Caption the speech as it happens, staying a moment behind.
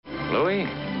we?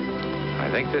 I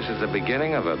think this is the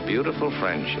beginning of a beautiful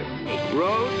friendship.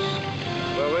 Roads?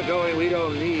 Where we're going, we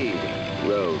don't need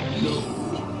roads.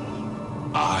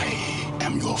 No. I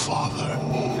am your father.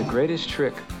 The greatest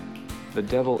trick the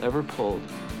devil ever pulled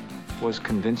was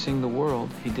convincing the world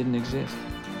he didn't exist.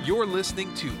 You're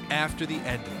listening to After the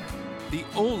Ending, the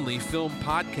only film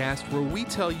podcast where we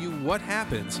tell you what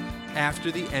happens after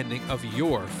the ending of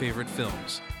your favorite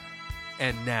films.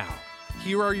 And now,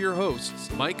 here are your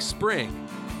hosts, Mike Spring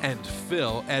and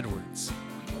Phil Edwards.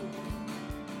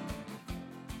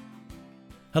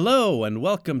 Hello and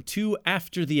welcome to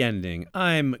After the Ending.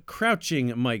 I'm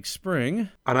Crouching Mike Spring.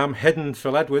 And I'm Hidden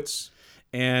Phil Edwards.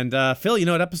 And Phil, you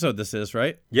know what episode this is,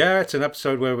 right? Yeah, it's an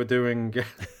episode where we're doing...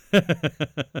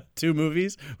 two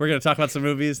movies. We're going to talk about some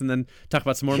movies and then talk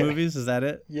about some more movies. Is that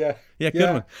it? Yeah. Yeah,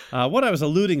 good one. What I was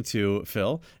alluding to,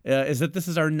 Phil, is that this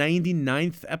is our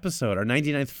 99th episode, our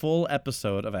 99th full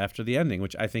episode of After the Ending,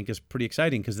 which I think is pretty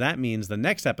exciting because that means the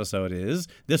next episode is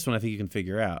this one I think you can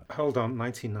figure out. Hold on,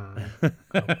 99.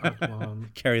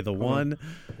 Carry the one.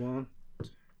 1, 2,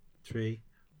 3...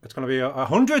 It's going to be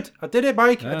 100. I did it,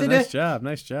 Mike. I did nice it.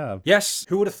 Nice job. Yes.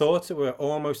 Who would have thought that we're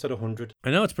almost at 100? I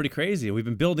know, it's pretty crazy. We've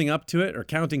been building up to it or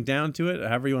counting down to it,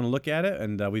 however you want to look at it.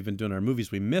 And we've been doing our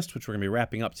movies we missed, which we're going to be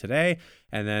wrapping up today.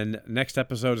 And then next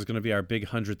episode is going to be our big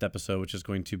 100th episode, which is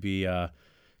going to be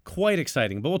quite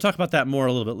exciting. But we'll talk about that more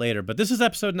a little bit later. But this is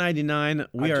episode 99.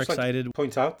 We are excited. Like to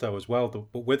point out, though, as well,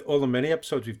 but with all the mini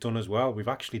episodes we've done as well, we've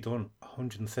actually done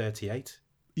 138.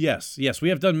 Yes, we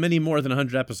have done many more than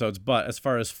 100 episodes, but as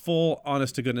far as full,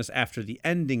 honest-to-goodness, after the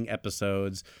ending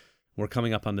episodes, we're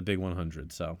coming up on the big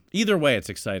 100. So either way, it's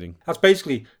exciting. That's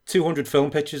basically 200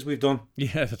 film pitches we've done.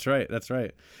 Yeah, that's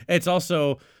right. It's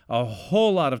also a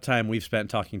whole lot of time we've spent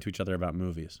talking to each other about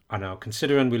movies. I know,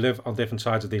 considering we live on different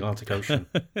sides of the Atlantic Ocean.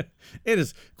 It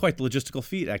is quite the logistical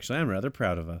feat, actually. I'm rather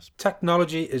proud of us.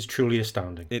 Technology is truly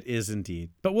astounding. It is indeed.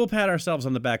 But we'll pat ourselves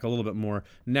on the back a little bit more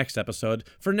next episode.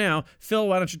 For now, Phil,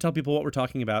 why don't you tell people what we're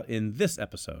talking about in this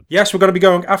episode? Yes, we're going to be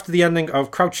going after the ending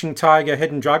of Crouching Tiger,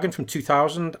 Hidden Dragon from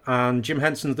 2000 and Jim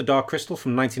Henson's The Dark Crystal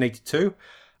from 1982.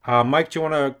 Mike, do you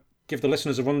want to give the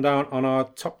listeners a rundown on our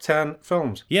top 10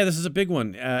 films? Yeah, this is a big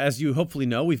one. As you hopefully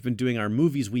know, we've been doing our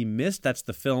movies we missed. That's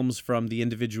the films from the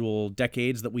individual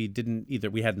decades that we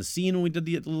hadn't seen when we did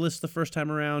the list the first time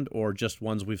around, or just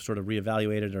ones we've sort of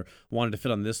reevaluated or wanted to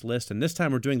fit on this list. And this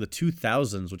time we're doing the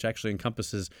 2000s, which actually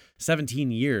encompasses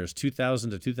 17 years,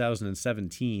 2000 to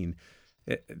 2017.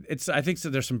 I think so.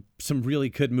 There's some really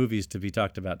good movies to be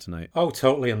talked about tonight. Oh,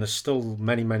 totally. And there's still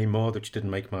many, many more that didn't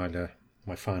make my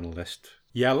final list.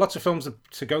 Yeah, lots of films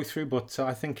to go through, but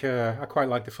I think I quite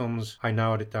like the films. I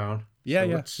narrowed it down. Yeah.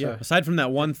 Aside from that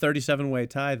 137-way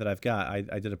tie that I've got,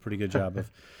 I did a pretty good job of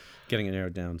getting it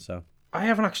narrowed down. So I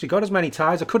haven't actually got as many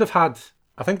ties.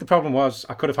 I think the problem was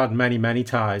I could have had many, many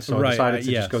ties, so I decided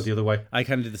to just go the other way. I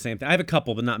kind of did the same thing. I have a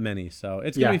couple, but not many, so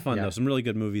it's going to be fun, though. Some really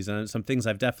good movies, and some things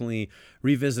I've definitely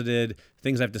revisited,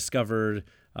 things I've discovered,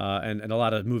 and a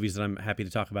lot of movies that I'm happy to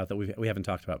talk about that we haven't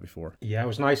talked about before. Yeah, it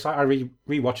was nice. I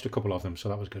rewatched a couple of them, so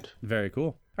that was good. Very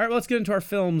cool. All right, well, let's get into our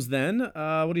films then.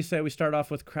 What do you say we start off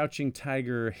with Crouching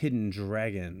Tiger, Hidden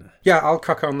Dragon? Yeah, I'll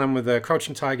crack on then with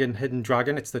Crouching Tiger and Hidden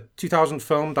Dragon. It's the 2000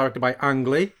 film directed by Ang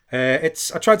Lee. I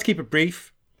tried to keep it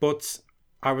brief, but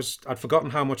I'd forgotten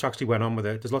how much actually went on with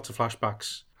it. There's lots of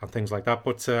flashbacks and things like that,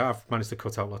 but I've managed to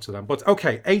cut out lots of them. But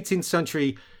okay, 18th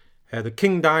century, the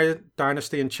Qing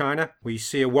dynasty in China. We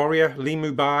see a warrior, Li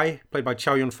Mubai, played by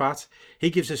Chow Yun-fat. He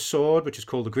gives his sword, which is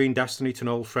called the Green Destiny, to an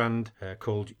old friend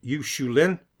called Yu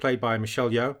Shulin, played by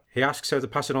Michelle Yeoh. He asks her to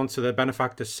pass it on to their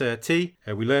benefactor, Sir Ti.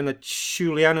 We learn that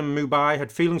Shulin and Mubai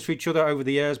had feelings for each other over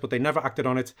the years, but they never acted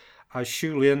on it, as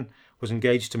Shulin was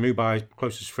engaged to Mubai's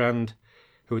closest friend,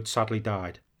 who had sadly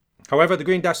died. However, the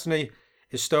Green Destiny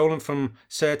is stolen from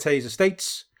Sir Ti's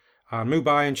estates, and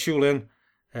Mubai and Shulin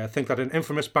think that an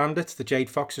infamous bandit, the Jade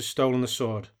Fox, has stolen the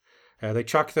sword. They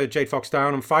track the Jade Fox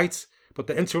down and fight, but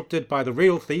they're interrupted by the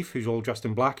real thief, who's all dressed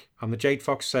in black, and the Jade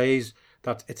Fox says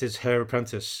that it is her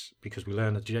apprentice, because we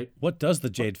learn that Jade... What does the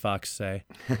Jade Fox say?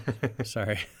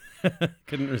 Sorry.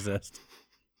 Couldn't resist.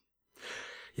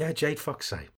 Yeah, Jade Fox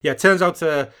say. Yeah, it turns out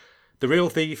the real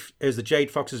thief is the Jade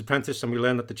Fox's apprentice, and we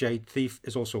learn that the Jade thief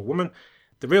is also a woman.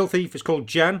 The real thief is called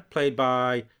Jen, played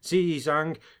by Ziyi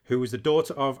Zhang, who is the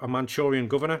daughter of a Manchurian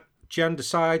governor. Jen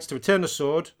decides to return the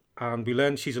sword, and we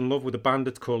learn she's in love with a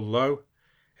bandit called Lo.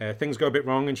 Things go a bit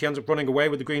wrong, and she ends up running away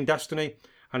with the Green Destiny,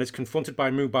 and is confronted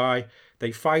by Mubai.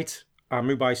 They fight, and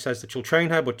Mubai says that she'll train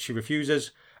her, but she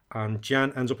refuses, and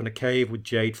Jen ends up in a cave with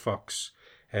Jade Fox.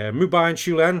 Mubai and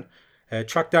Shulin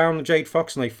track down the Jade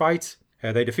Fox, and they fight.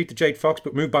 They defeat the Jade Fox,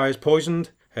 but Mubai is poisoned,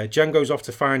 Jen goes off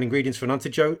to find ingredients for an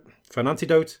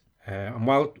antidote. And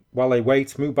while they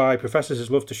wait, Mu Bai professes his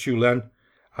love to Shu Len,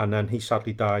 and then he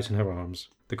sadly dies in her arms.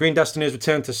 The Green Destinies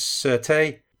return to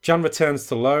Sirte. Jan returns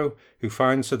to Lo, who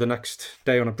finds her the next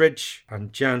day on a bridge,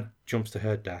 and Jen jumps to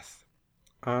her death.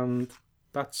 And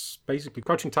that's basically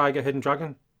Crouching Tiger, Hidden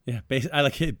Dragon. Yeah, I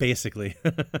like it basically.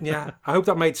 Yeah, I hope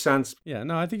that made sense. Yeah,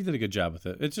 no, I think you did a good job with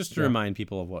it. It's just to remind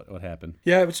people of what happened.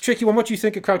 Yeah, it's a tricky one. What do you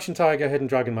think of Crouching Tiger, Hidden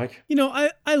Dragon, Mike?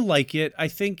 I like it. I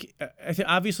think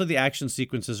obviously the action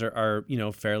sequences are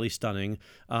fairly stunning.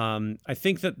 I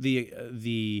think that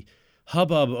the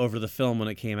hubbub over the film when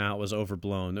it came out was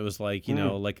overblown. It was like,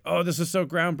 oh, this is so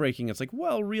groundbreaking. It's like,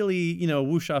 well, really,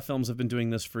 wuxia films have been doing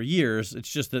this for years. It's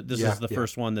just that this is the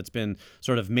first one that's been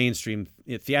sort of mainstream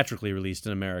theatrically released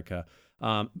in America.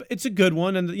 But it's a good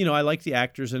one, and I like the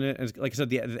actors in it. And like I said,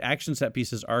 the action set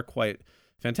pieces are quite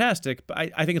fantastic, but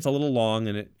I think it's a little long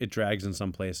and it drags in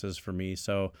some places for me.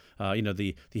 So,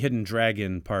 the Hidden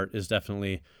Dragon part is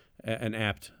definitely an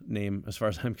apt name as far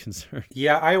as I'm concerned.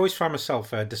 Yeah, I always find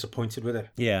myself disappointed with it.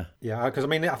 Yeah. Yeah, because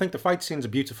I think the fight scenes are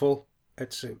beautiful.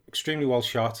 It's extremely well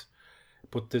shot.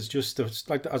 But there's just,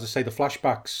 like, as I say, the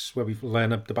flashbacks where we learn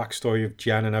the backstory of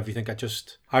Jen and everything.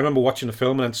 I remember watching the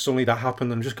film and then suddenly that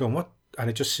happened and I'm just going, what? And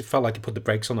it just felt like it put the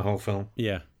brakes on the whole film.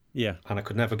 Yeah. Yeah. And I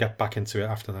could never get back into it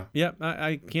after that. Yeah,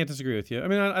 I can't disagree with you. I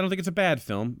mean, I don't think it's a bad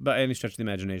film by any stretch of the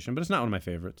imagination, but it's not one of my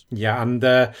favorites. Yeah,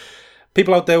 and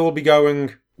people out there will be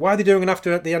going, why are they doing an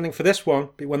after the ending for this one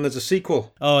when there's a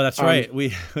sequel? Oh, that's right. We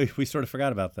sort of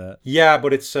forgot about that. Yeah,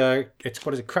 but it's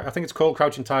what is it? I think it's called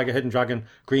Crouching Tiger, Hidden Dragon,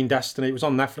 Green Destiny. It was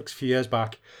on Netflix a few years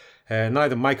back.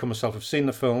 Neither Mike or myself have seen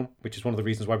the film, which is one of the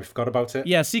reasons why we forgot about it.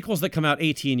 Yeah, sequels that come out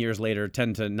 18 years later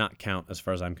tend to not count as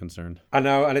far as I'm concerned. I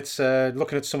know, and it's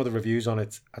looking at some of the reviews on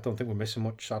it, I don't think we're missing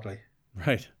much, sadly.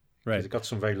 Right. It's got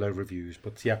some very low reviews.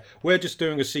 But yeah, we're just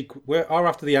doing a sequel. Our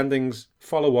After the Endings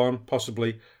follow on,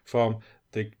 possibly, from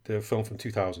the film from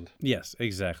 2000. Yes,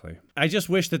 exactly. I just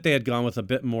wish that they had gone with a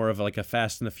bit more of like a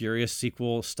Fast and the Furious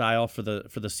sequel style for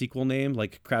the sequel name,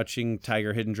 like Crouching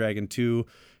Tiger, Hidden Dragon 2,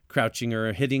 Crouching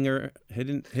or Hitting her,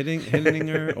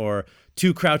 or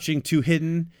Two Crouching, Two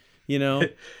Hidden,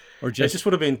 or just... It just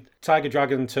would have been Tiger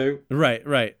Dragon 2.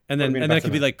 Right. And then it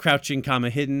could be like Crouching,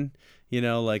 Hidden,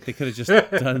 like they could have just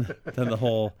done the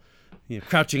whole,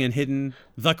 Crouching and Hidden,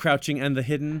 The Crouching and the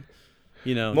Hidden.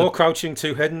 More Crouching,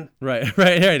 Two Hidden. Right,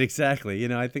 exactly.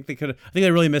 I think they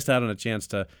really missed out on a chance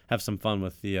to have some fun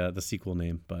with the sequel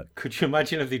name. But could you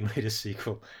imagine if they'd made a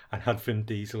sequel and had Vin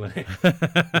Diesel in it?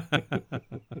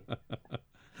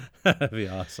 That'd be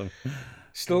awesome.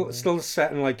 Still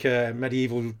set in like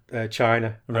medieval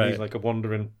China. Right. And he's like a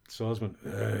wandering swordsman.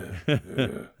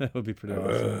 That would be pretty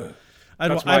awesome.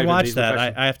 I'd watch that.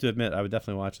 I have to admit, I would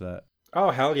definitely watch that. Oh,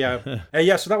 hell yeah.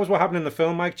 Yeah, so that was what happened in the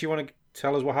film, Mike. Do you want to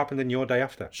tell us what happened in your day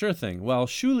after? Sure thing. Well,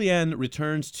 Shu Lien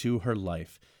returns to her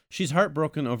life. She's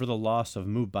heartbroken over the loss of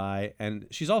Mu Bai, and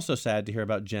she's also sad to hear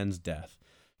about Jen's death.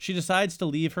 She decides to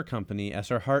leave her company as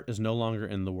her heart is no longer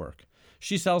in the work.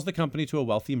 She sells the company to a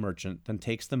wealthy merchant, then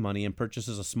takes the money and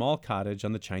purchases a small cottage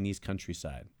on the Chinese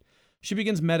countryside. She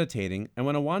begins meditating, and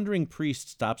when a wandering priest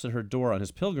stops at her door on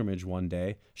his pilgrimage one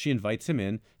day, she invites him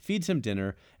in, feeds him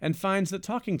dinner, and finds that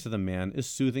talking to the man is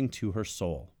soothing to her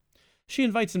soul. She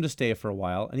invites him to stay for a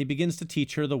while, and he begins to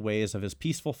teach her the ways of his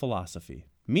peaceful philosophy.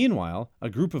 Meanwhile, a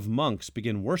group of monks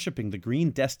begin worshipping the Green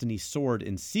Destiny sword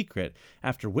in secret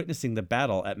after witnessing the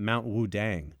battle at Mount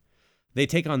Wudang. They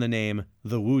take on the name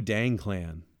the Wudang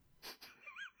Clan.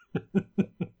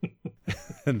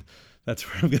 And that's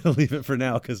where I'm going to leave it for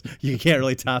now, because you can't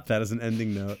really top that as an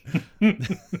ending note.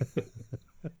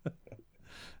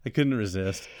 I couldn't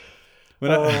resist.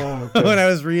 When I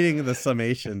was reading the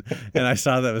summation and I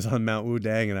saw that it was on Mount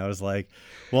Wudang, and I was like,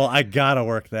 well, I got to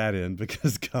work that in,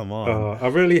 because come on. I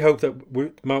really hope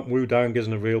that Mount Wudang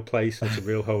isn't a real place. It's a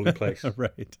real holy place.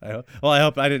 Right. I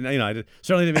hope I didn't, I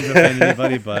certainly didn't mean to offend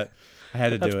anybody, but I had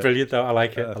to do it. That's brilliant, though. I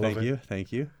like it. I love it.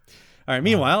 Thank you. All right.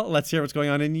 Meanwhile, let's hear what's going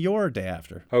on in your day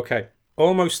after. Okay.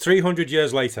 Almost 300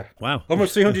 years later. Wow.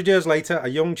 Almost 300 years later, a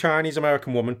young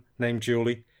Chinese-American woman named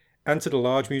Julie entered a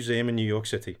large museum in New York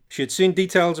City. She had seen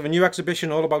details of a new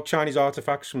exhibition all about Chinese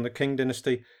artifacts from the Qing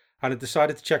dynasty and had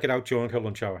decided to check it out during her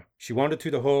lunch hour. She wandered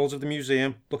through the halls of the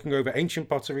museum, looking over ancient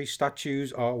pottery,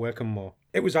 statues, artwork and more.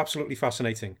 It was absolutely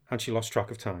fascinating, and she lost track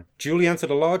of time. Julie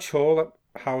entered a large hall that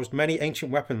housed many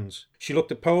ancient weapons. She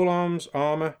looked at polearms,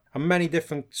 armour, and many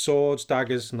different swords,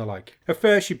 daggers, and the like. At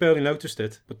first, she barely noticed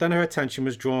it, but then her attention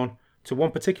was drawn to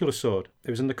one particular sword. It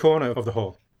was in the corner of the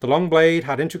hall. The long blade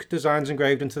had intricate designs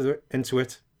engraved into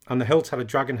it, and the hilt had a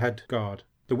dragon head guard.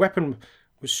 The weapon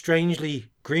was strangely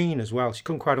green as well. She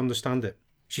couldn't quite understand it.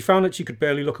 She found that she could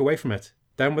barely look away from it.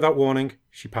 Then, without warning,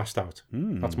 she passed out.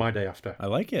 That's my day after. I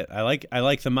like it. I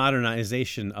like the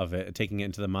modernization of it, taking it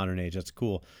into the modern age. That's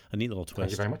cool. A neat little twist.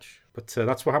 Thank you very much. But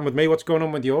that's what happened with me. What's going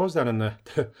on with yours then? And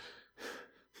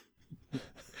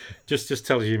just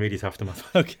tells you immediate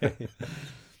aftermath. Okay.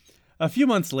 A few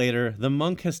months later, the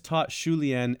monk has taught Shu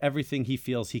Lian everything he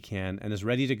feels he can and is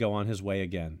ready to go on his way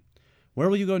again. Where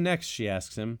will you go next? She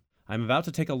asks him. I'm about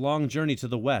to take a long journey to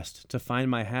the west to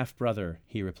find my half-brother,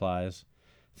 he replies.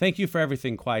 Thank you for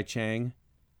everything, Kuai Chang.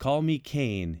 Call me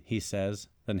Kane, he says,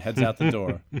 then heads out the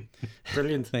door.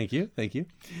 Brilliant. Thank you.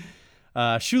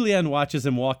 Shu Lian watches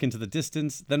him walk into the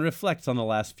distance, then reflects on the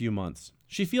last few months.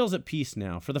 She feels at peace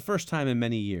now, for the first time in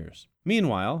many years.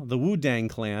 Meanwhile, the Wu Dang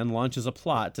clan launches a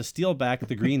plot to steal back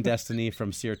the Green Destiny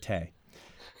from Sirte.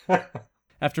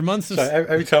 After months of... Sorry,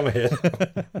 every time I hear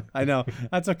it. I know.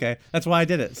 That's okay. That's why I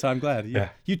did it, so I'm glad. Yeah.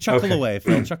 You chuckle Okay. away,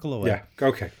 Phil. Chuckle away. Yeah,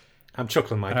 okay. I'm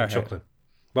chuckling, Mike. I'm chuckling.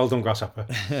 Well done, Grasshopper.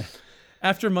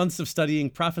 After months of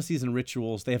studying prophecies and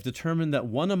rituals, they have determined that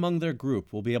one among their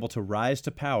group will be able to rise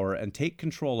to power and take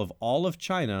control of all of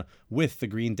China with the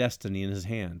Green Destiny in his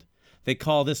hand. They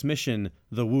call this mission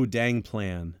the Wu Dang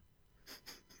Plan.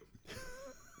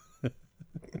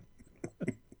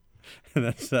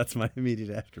 That's my immediate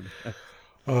aftermath.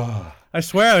 Oh. I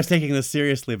swear I was taking this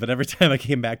seriously, but every time I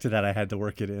came back to that, I had to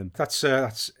work it in. That's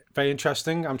very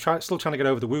interesting. I'm still trying to get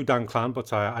over the Wu Dang clan,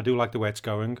 but I do like the way it's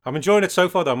going. I'm enjoying it so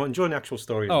far, though. I'm enjoying the actual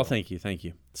story. Oh, thank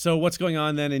you. So what's going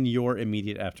on then in your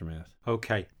immediate aftermath?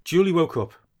 Okay. Julie woke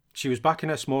up. She was back in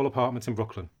her small apartment in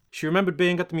Brooklyn. She remembered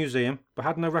being at the museum, but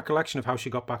had no recollection of how she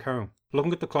got back home.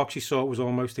 Looking at the clock, she saw it was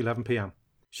almost 11 p.m.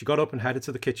 She got up and headed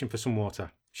to the kitchen for some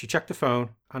water. She checked the phone,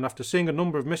 and after seeing a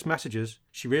number of missed messages,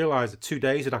 she realised that 2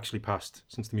 days had actually passed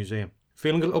since the museum.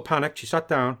 Feeling a little panicked, she sat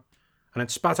down and then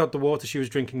spat out the water she was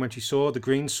drinking when she saw the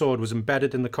green sword was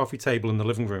embedded in the coffee table in the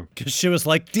living room. Because she was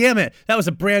like, damn it, that was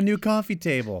a brand new coffee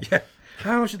table. Yeah,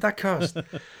 how much did that cost?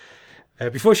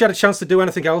 Before she had a chance to do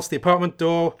anything else, the apartment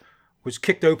door was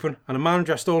kicked open and a man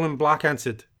dressed all in black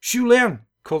entered. Shu Lian,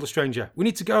 called the stranger. We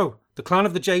need to go. The clan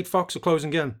of the Jade Fox are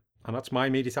closing in. And that's my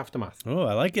immediate aftermath. Oh,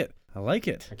 I like it.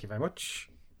 Thank you very much.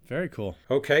 Very cool.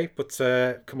 Okay, but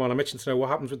come on, I'm itching to know what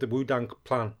happens with the Wu Dang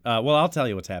plan. Well, I'll tell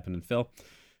you what's happening, Phil.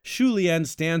 Shu Lian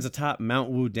stands atop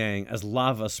Mount Wu Dang as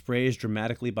lava sprays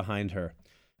dramatically behind her.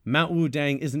 Mount Wu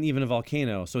Dang isn't even a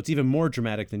volcano, so it's even more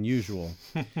dramatic than usual.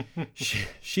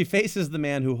 She faces the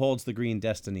man who holds the Green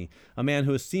Destiny, a man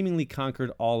who has seemingly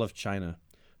conquered all of China.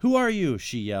 Who are you?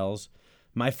 She yells.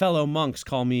 My fellow monks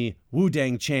call me Wu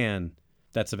Dang Chan.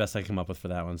 That's the best I can come up with for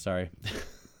that one, sorry.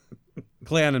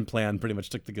 Clan and Plan pretty much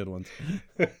took the good ones.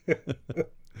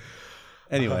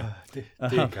 Anyway.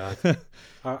 Dear God.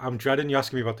 I'm dreading you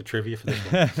asking me about the trivia for this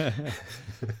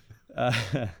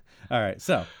one. All right,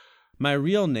 so my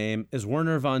real name is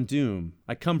Werner von Doom.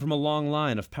 I come from a long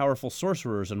line of powerful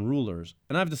sorcerers and rulers,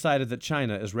 and I've decided that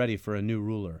China is ready for a new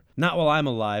ruler. Not while I'm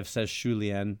alive, says Shu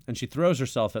Lian, and she throws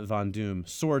herself at Von Doom,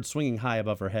 sword swinging high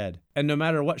above her head. And no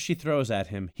matter what she throws at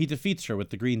him, he defeats her with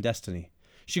the Green Destiny.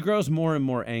 She grows more and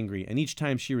more angry, and each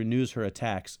time she renews her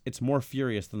attacks, it's more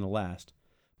furious than the last.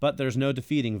 But there's no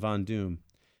defeating Von Doom.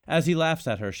 As he laughs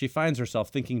at her, she finds herself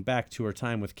thinking back to her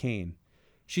time with Kane.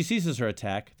 She ceases her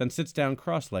attack, then sits down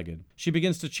cross-legged. She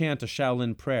begins to chant a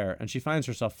Shaolin prayer, and she finds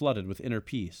herself flooded with inner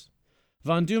peace.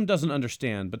 Von Doom doesn't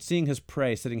understand, but seeing his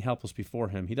prey sitting helpless before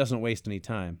him, he doesn't waste any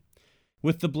time.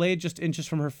 With the blade just inches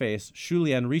from her face, Shu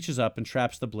Lian reaches up and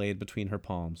traps the blade between her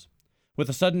palms. With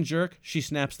a sudden jerk, she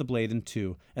snaps the blade in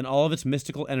two, and all of its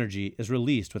mystical energy is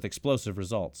released with explosive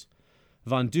results.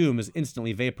 Von Doom is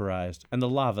instantly vaporized, and the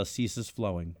lava ceases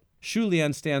flowing. Shu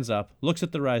Lian stands up, looks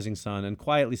at the rising sun, and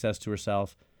quietly says to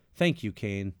herself, "Thank you,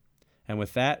 Kane." And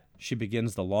with that, she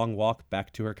begins the long walk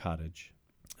back to her cottage.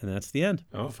 And that's the end.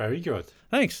 Oh, very good.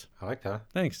 Thanks. I like that.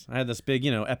 Thanks. I had this big,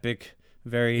 epic,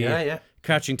 very Yeah.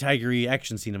 Crouching Tiger-y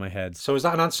action scene in my head. So is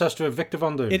that an ancestor of Victor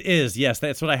Von Doom? It is, yes.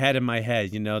 That's what I had in my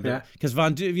head, Yeah. Because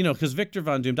Von Doom, because Victor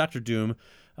Von Doom, Dr. Doom,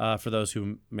 for those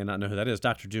who may not know who that is,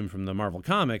 Dr. Doom from the Marvel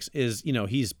Comics is,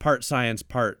 he's part science,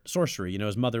 part sorcery.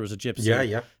 His mother was a gypsy.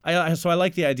 Yeah. So I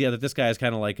like the idea that this guy is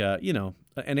kind of like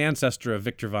an ancestor of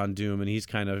Victor Von Doom, and he's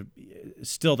kind of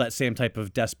still that same type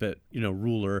of despot,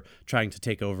 ruler trying to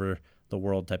take over the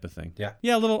world type of thing. Yeah.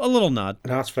 Yeah, a little nod.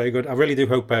 No, that's very good. I really do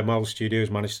hope Marvel Studios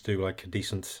managed to do like a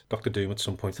decent Doctor Doom at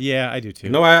some point. Yeah, I do too.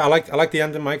 No, I like the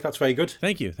ending, Mike. That's very good.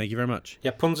 Thank you very much.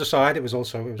 Yeah, puns aside, it was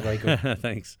very good.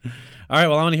 Thanks. All right,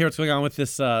 well, I want to hear what's going on with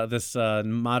this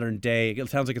modern day. It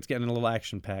sounds like it's getting a little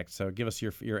action packed. So give us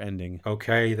your ending.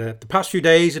 Okay, the past few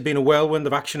days had been a whirlwind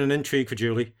of action and intrigue for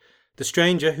Julie. The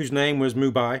stranger, whose name was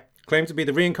Mubai, claimed to be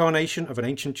the reincarnation of an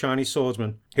ancient Chinese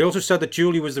swordsman. He also said that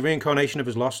Julie was the reincarnation of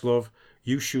his lost love,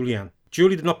 Yu Shulian.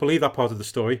 Julie did not believe that part of the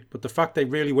story, but the fact they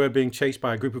really were being chased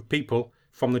by a group of people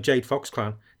from the Jade Fox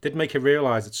clan did make her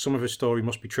realise that some of his story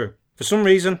must be true. For some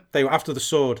reason, they were after the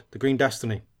sword, the Green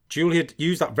Destiny. Julie had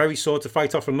used that very sword to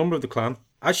fight off a number of the clan.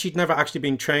 As she'd never actually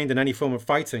been trained in any form of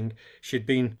fighting, she'd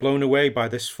been blown away by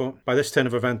this turn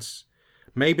of events.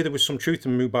 Maybe there was some truth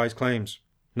in Mubai's claims.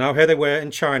 Now here they were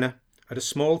in China, at a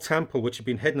small temple which had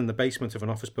been hidden in the basement of an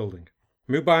office building.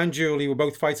 Mubai and Julie were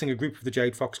both fighting a group of the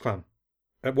Jade Fox clan.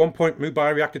 At one point,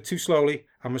 Mubai reacted too slowly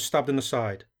and was stabbed in the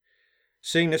side.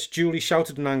 Seeing this, Julie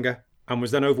shouted in anger and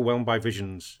was then overwhelmed by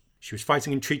visions. She was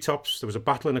fighting in treetops, there was a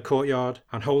battle in a courtyard,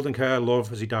 and holding her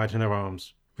love as he died in her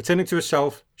arms. Returning to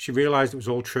herself, she realised it was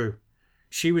all true.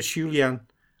 She was Xu Lian,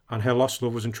 and her lost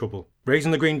love was in trouble.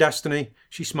 Raising the Green Destiny,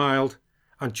 she smiled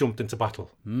and jumped into battle.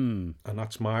 And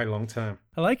that's my long term.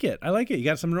 I like it. You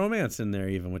got some romance in there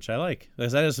even, which I like.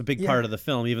 Because that is a big part of the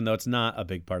film, even though it's not a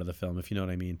big part of the film, if you know what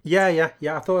I mean. Yeah.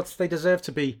 I thought they deserve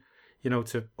to be,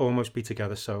 to almost be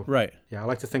together. So, right. Yeah, I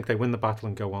like to think they win the battle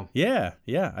and go on. Yeah,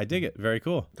 I dig it. Very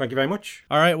cool. Thank you very much.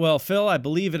 All right, well, Phil, I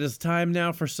believe it is time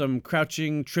now for some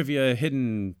crouching trivia,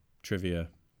 hidden trivia.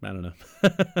 I don't know.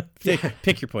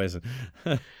 Pick your poison.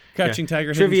 Crouching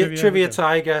Tiger, hidden trivia. Trivia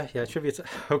Tiger. Yeah, trivia.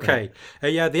 Okay.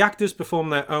 The actors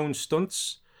performed their own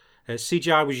stunts.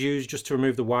 CGI was used just to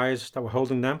remove the wires that were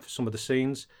holding them for some of the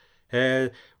scenes. Zi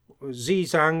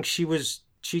Zhang,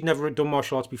 she'd never done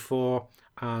martial arts before,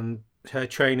 and her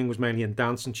training was mainly in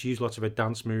dance, and she used lots of her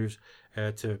dance moves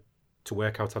to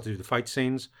work out how to do the fight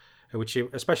scenes. Which,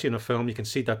 especially in a film, you can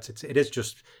see that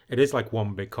it is like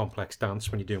one big complex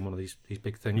dance when you're doing one of these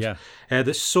big things. Yeah.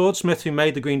 The swordsmith who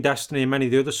made the Green Destiny and many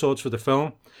of the other swords for the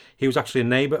film, he was actually a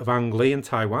neighbour of Ang Lee in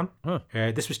Taiwan. Huh.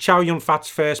 This was Chow Yun-fat's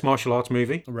first martial arts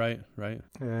movie. Right.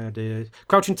 The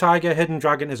Crouching Tiger, Hidden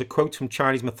Dragon is a quote from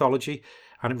Chinese mythology,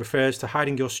 and it refers to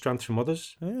hiding your strength from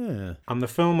others. Yeah. And the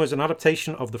film was an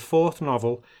adaptation of the fourth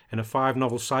novel in a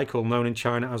 5-novel cycle known in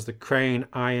China as the Crane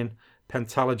Iron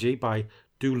Pentalogy by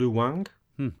Du Lu Wang.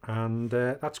 And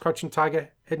that's Crouching Tiger,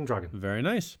 Hidden Dragon. Very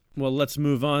nice. Well, let's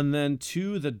move on then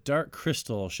to The Dark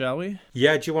Crystal, shall we?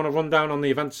 Yeah, do you want to run down on the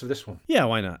events of this one? Yeah,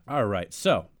 why not? All right,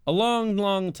 so a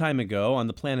long time ago on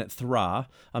the planet Thra,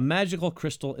 a magical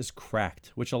crystal is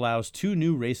cracked, which allows 2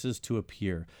 new races to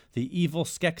appear, the evil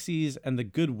Skeksis and the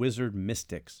good wizard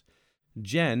Mystics.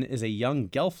 Jen is a young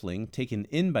Gelfling taken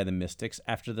in by the Mystics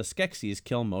after the Skeksis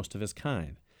kill most of his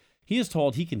kind. He is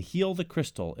told he can heal the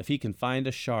crystal if he can find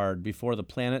a shard before the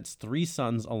planet's 3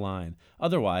 suns align.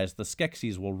 Otherwise, the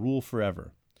Skeksis will rule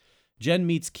forever. Jen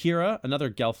meets Kira, another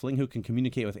Gelfling who can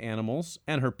communicate with animals,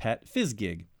 and her pet,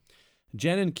 Fizzgig.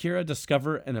 Jen and Kira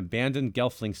discover an abandoned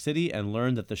Gelfling city and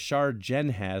learn that the shard Jen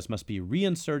has must be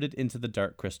reinserted into the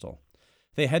Dark Crystal.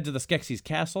 They head to the Skeksis'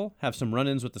 castle, have some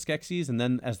run-ins with the Skeksis, and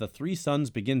then as the 3 suns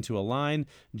begin to align,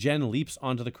 Jen leaps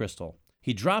onto the crystal.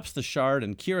 He drops the shard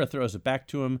and Kira throws it back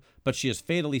to him, but she is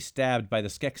fatally stabbed by the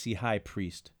Skeksis High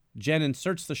Priest. Jen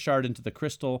inserts the shard into the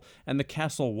crystal, and the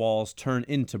castle walls turn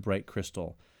into bright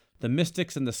crystal. The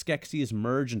Mystics and the Skeksis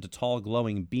merge into tall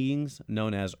glowing beings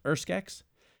known as Urskeks,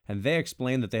 and they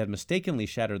explain that they had mistakenly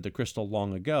shattered the crystal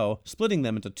long ago, splitting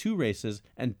them into 2 races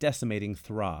and decimating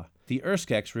Thra. The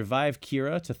Urskeks revive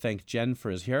Kira to thank Jen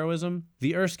for his heroism.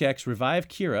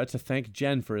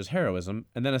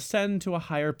 And then ascend to a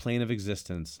higher plane of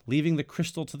existence, leaving the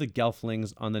crystal to the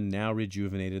Gelflings on the now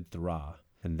rejuvenated Thra.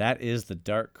 And that is The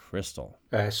Dark Crystal.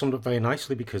 Summed up very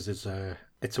nicely because it's a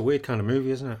weird kind of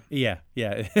movie, isn't it? Yeah,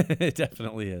 it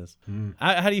definitely is.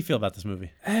 How do you feel about this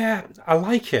movie? I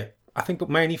like it. I think, but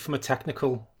mainly from a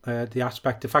technical the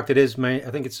aspect. In fact, I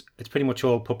think it's pretty much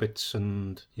all puppets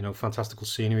and fantastical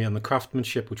scenery and the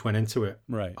craftsmanship which went into it.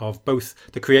 Right. Of both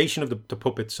the creation of the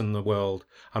puppets and the world,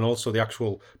 and also the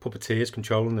actual puppeteers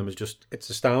controlling them it's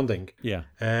astounding. Yeah.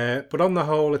 But on the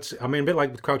whole, a bit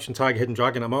like with Crouching Tiger, Hidden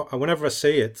Dragon. Whenever I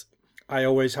see it, I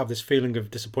always have this feeling of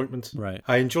disappointment. Right.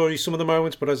 I enjoy some of the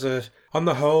moments, but on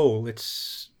the whole,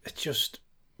 it's just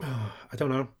I don't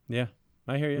know. Yeah.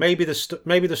 I hear you. Maybe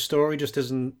the story just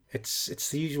isn't. It's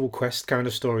the usual quest kind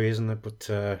of story, isn't it? But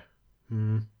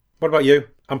what about you?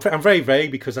 I'm very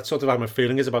vague because that's sort of how my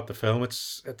feeling is about the film.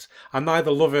 I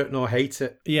neither love it nor hate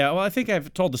it. Yeah, well, I think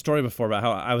I've told the story before about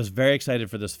how I was very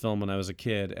excited for this film when I was a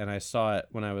kid, and I saw it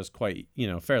when I was quite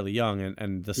fairly young,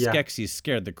 and the Skeksis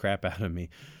scared the crap out of me.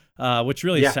 Which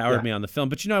really soured me on the film.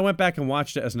 But, I went back and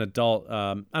watched it as an adult,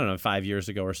 I don't know, 5 years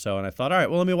ago or so. And I thought, all right,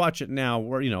 well, let me watch it now.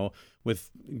 with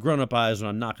grown-up eyes when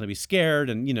I'm not going to be scared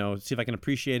and, see if I can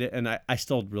appreciate it. And I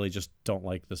still really just don't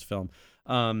like this film.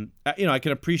 I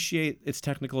can appreciate its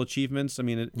technical achievements. I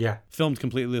mean, filmed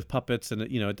completely with puppets, and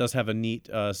it does have a neat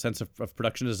sense of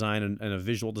production design and a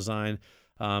visual design.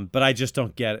 But I just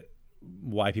don't get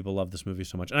why people love this movie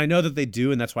so much. And I know that they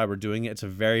do, and that's why we're doing it. It's a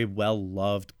very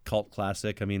well-loved cult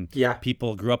classic. I mean,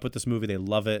 people grew up with this movie. They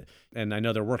love it. And I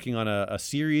know they're working on a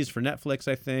series for Netflix,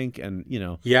 I think. And,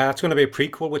 Yeah, it's going to be a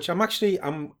prequel, which I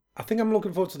think I'm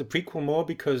looking forward to the prequel more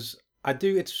because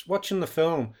it's watching the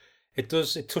film. It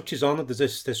touches on it.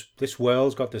 There's this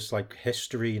world's got this like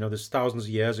history, there's thousands of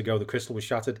years ago the crystal was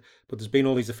shattered, but there's been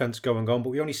all these events going on, but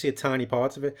we only see a tiny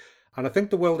part of it. And I think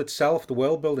the world itself, the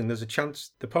world building, there's a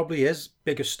chance there probably is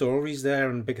bigger stories there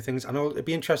and bigger things. I know it'd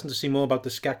be interesting to see more about the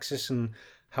Skeksis and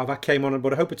how that came on,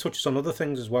 but I hope it touches on other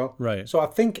things as well. Right. So I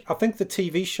think the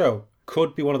TV show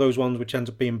could be one of those ones which ends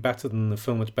up being better than the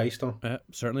film it's based on.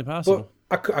 Certainly possible.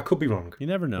 But I could be wrong. You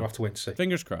never know. We'll have to wait and see.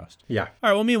 Fingers crossed. Yeah. All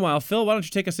right, well, meanwhile, Phil, why don't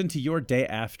you take us into your day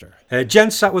after?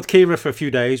 Jen sat with Kira for a few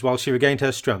days while she regained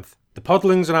her strength. The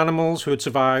podlings and animals who had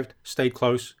survived stayed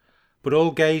close, but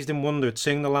all gazed in wonder at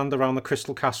seeing the land around the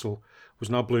crystal castle was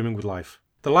now blooming with life.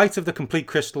 The light of the complete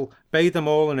crystal bathed them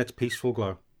all in its peaceful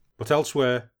glow. But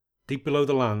elsewhere, deep below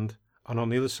the land, and on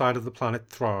the other side of the planet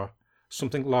Thra,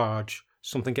 something large,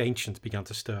 something ancient began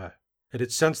to stir. It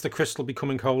had sensed the crystal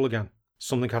becoming whole again.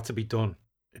 Something had to be done.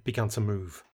 It began to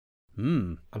move.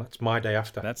 And that's my day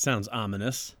after. That sounds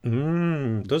ominous.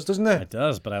 Doesn't it? It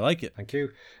does, but I like it. Thank you.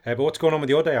 But what's going on with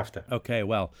your day after? Okay,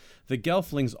 well, the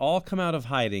Gelflings all come out of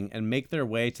hiding and make their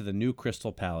way to the new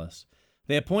Crystal Palace.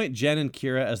 They appoint Jen and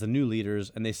Kira as the new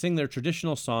leaders, and they sing their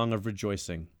traditional song of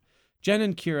rejoicing. Jen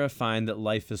and Kira find that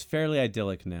life is fairly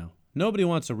idyllic now. Nobody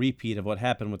wants a repeat of what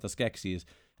happened with the Skeksis,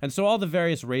 and so all the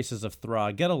various races of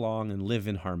Thra get along and live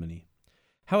in harmony.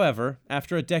 However,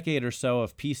 after a decade or so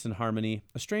of peace and harmony,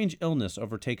 a strange illness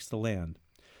overtakes the land.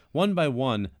 One by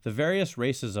one, the various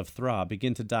races of Thra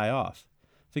begin to die off.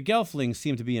 The Gelflings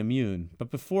seem to be immune,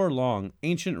 but before long,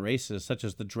 ancient races such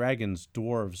as the dragons,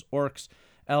 dwarves, orcs,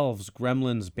 elves,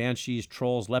 gremlins, banshees,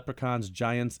 trolls, leprechauns,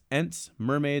 giants, ents,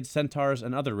 mermaids, centaurs,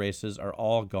 and other races are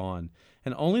all gone,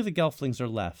 and only the Gelflings are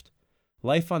left.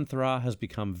 Life on Thra has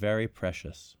become very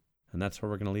precious. And that's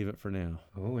where we're going to leave it for now.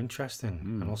 Oh, interesting.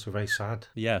 And also very sad.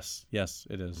 Yes,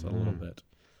 it is a little bit.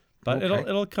 But Okay.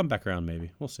 it'll come back around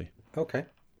maybe. We'll see. Okay.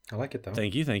 I like it though.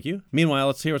 Thank you. Meanwhile,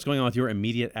 let's hear what's going on with your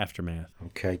immediate aftermath.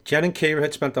 Okay. Jen and Kira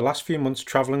had spent the last few months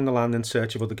travelling the land in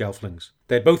search of other Gelflings.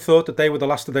 They had both thought that they were the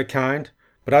last of their kind,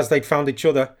 but as they'd found each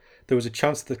other, there was a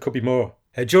chance that there could be more.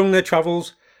 During their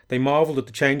travels, they marvelled at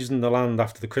the changes in the land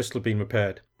after the crystal had been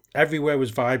repaired. Everywhere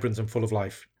was vibrant and full of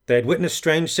life. They had witnessed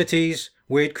strange cities,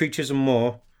 weird creatures and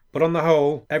more, but on the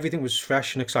whole, everything was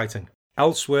fresh and exciting.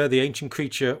 Elsewhere, the ancient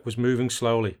creature was moving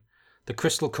slowly. The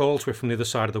crystal called to it from the other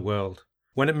side of the world.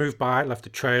 When it moved by, it left a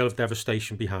trail of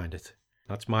devastation behind it.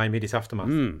 That's my immediate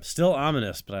aftermath. Still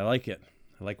ominous, but I like it.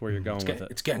 I like where you're going with it.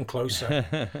 It's getting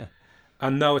closer.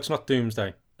 And no, it's not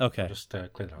Doomsday. Okay. Just clear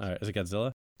it out. All right. Is it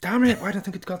Godzilla? Damn it, why don't I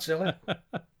think it's Godzilla?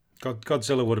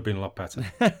 Godzilla would have been a lot better.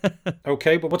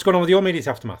 Okay, but what's going on with your immediate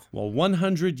aftermath? Well,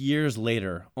 100 years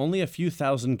later, only a few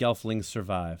thousand Gelflings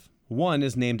survive. One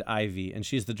is named Ivy, and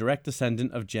she's the direct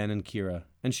descendant of Jen and Kira,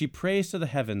 and she prays to the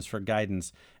heavens for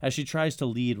guidance as she tries to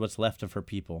lead what's left of her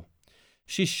people.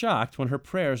 She's shocked when her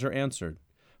prayers are answered.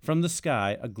 From the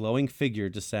sky, a glowing figure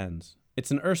descends.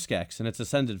 It's an Urskex in its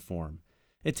ascended form.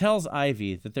 It tells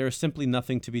Ivy that there is simply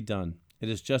nothing to be done. It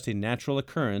is just a natural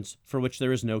occurrence for which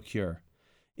there is no cure.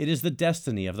 It is the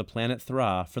destiny of the planet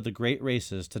Thra for the great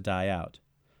races to die out.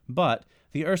 But,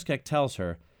 the Urskex tells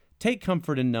her, take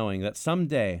comfort in knowing that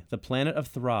someday the planet of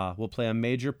Thra will play a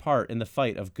major part in the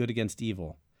fight of good against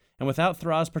evil. And without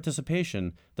Thra's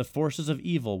participation, the forces of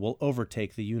evil will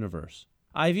overtake the universe.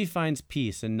 Ivy finds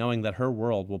peace in knowing that her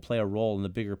world will play a role in the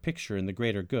bigger picture in the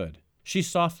greater good. She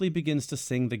softly begins to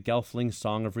sing the Gelfling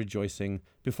song of rejoicing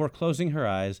before closing her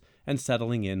eyes and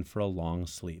settling in for a long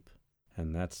sleep.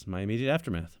 And that's my immediate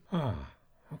aftermath.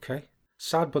 Okay.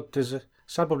 Sad, but there's a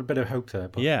bit of hope there.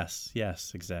 But... Yes,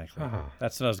 exactly.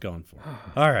 That's what I was going for.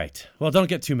 All right. Well, don't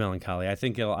get too melancholy. I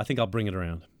think I'll bring it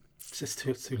around. It's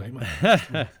too late,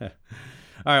 man.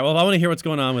 All right. Well, I want to hear what's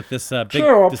going on with this big.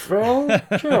 Cheer up, Phil.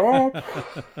 Cheer up.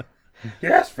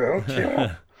 Yes, Phil. Cheer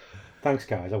up. Thanks,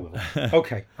 guys. I will.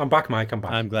 Okay. I'm back, Mike. I'm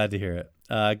back. I'm glad to hear it.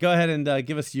 Go ahead and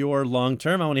give us your long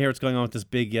term. I want to hear what's going on with this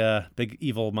big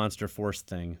evil monster force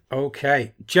thing.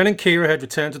 Okay. Jen and Kira had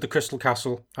returned to the Crystal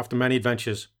Castle after many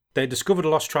adventures. They had discovered a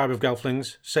lost tribe of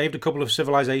Gelflings, saved a couple of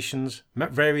civilizations,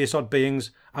 met various odd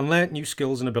beings, and learnt new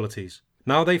skills and abilities.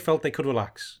 Now they felt they could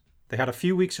relax. They had a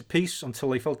few weeks of peace until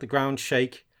they felt the ground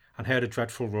shake and heard a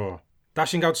dreadful roar.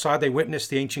 Dashing outside, they witnessed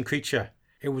the ancient creature.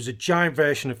 It was a giant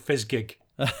version of Fizzgig.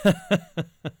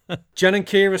 Jen and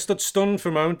Kira stood stunned for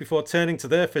a moment before turning to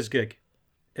their Fizzgig.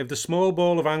 If the small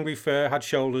ball of angry fur had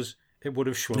shoulders, it would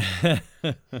have shrunk.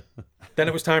 Then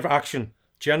it was time for action.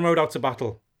 Jen rode out to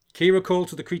battle. Kira called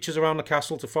to the creatures around the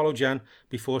castle to follow Jen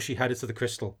before she headed to the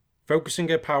crystal. Focusing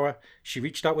her power, she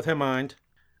reached out with her mind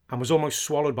and was almost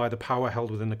swallowed by the power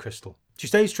held within the crystal. She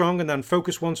stayed strong and then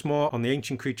focused once more on the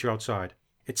ancient creature outside.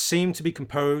 It seemed to be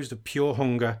composed of pure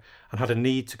hunger and had a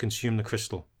need to consume the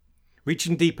crystal.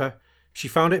 Reaching deeper, she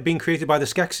found it being created by the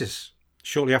Skeksis,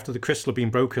 shortly after the crystal had been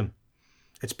broken.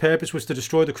 Its purpose was to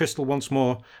destroy the crystal once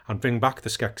more and bring back the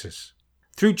Skeksis.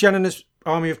 Through Jen and his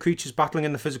army of creatures battling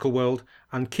in the physical world,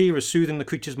 and Kira soothing the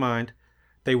creature's mind,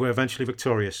 they were eventually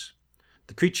victorious.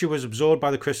 The creature was absorbed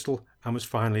by the crystal and was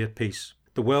finally at peace.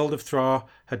 The world of Thra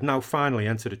had now finally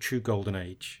entered a true golden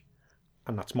age.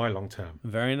 And that's my long term.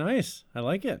 Very nice. I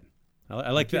like it.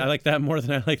 I like that more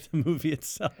than I like the movie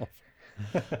itself.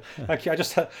 I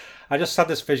just had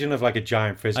this vision of like a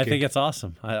giant Fizzgig. I think it's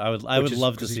awesome. I would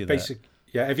love to see that.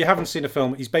 Yeah, if you haven't seen the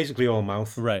film, he's basically all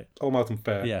mouth. Right. All mouth and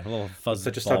fur. Yeah, a little fuzz.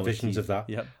 So just had visions of that.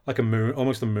 Yep. Like a moon,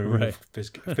 almost a moon. Right.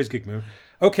 Fizzgig moon.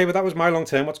 Okay, but that was my long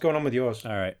term. What's going on with yours?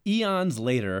 All right. Eons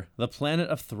later, the planet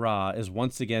of Thra is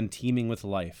once again teeming with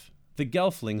life. The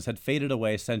Gelflings had faded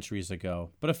away centuries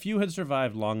ago, but a few had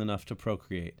survived long enough to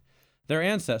procreate. Their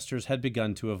ancestors had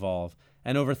begun to evolve,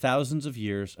 and over thousands of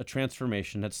years, a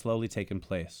transformation had slowly taken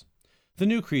place. The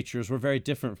new creatures were very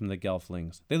different from the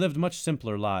Gelflings. They lived much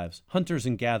simpler lives, hunters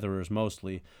and gatherers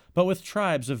mostly, but with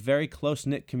tribes of very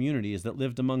close-knit communities that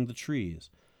lived among the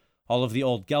trees. All of the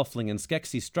old Gelfling and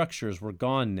Skeksis structures were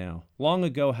gone now, long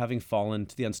ago having fallen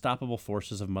to the unstoppable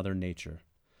forces of Mother Nature.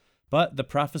 But the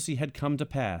prophecy had come to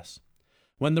pass.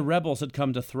 When the rebels had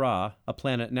come to Thra, a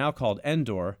planet now called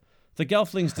Endor, the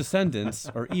Gelflings' descendants,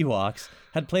 or Ewoks,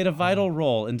 had played a vital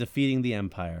role in defeating the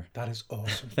Empire. That is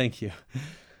awesome. Thank you.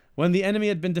 When the enemy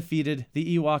had been defeated,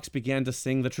 the Ewoks began to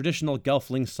sing the traditional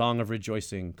Gelfling song of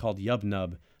rejoicing, called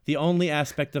Yub-Nub, the only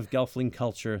aspect of Gelfling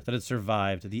culture that had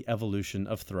survived the evolution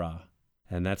of Thra.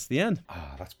 And that's the end.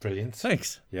 Ah, that's brilliant.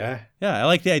 Thanks. Yeah. Yeah, I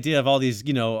like the idea of all these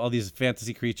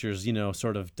fantasy creatures,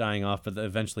 sort of dying off, but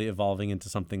eventually evolving into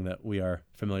something that we are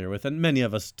familiar with. And many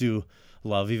of us do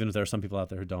love, even if there are some people out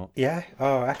there who don't. Yeah.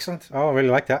 Oh, excellent. Oh, I really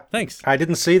like that. Thanks. I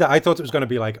didn't see that. I thought it was going to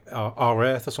be like Our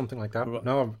Earth or something like that.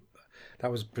 No, that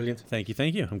was brilliant. Thank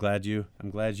you. I'm glad you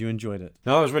enjoyed it.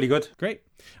 No, it was really good. Great.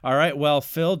 All right. Well,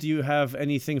 Phil, do you have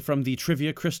anything from the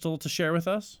Trivia Crystal to share with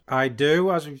us? I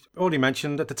do. As we've already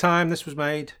mentioned, at the time this was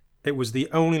made, it was the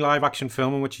only live-action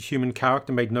film in which a human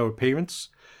character made no appearance.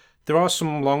 There are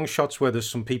some long shots where there's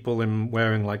some people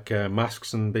wearing like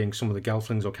masks and being some of the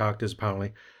Gelflings or characters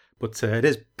apparently. But it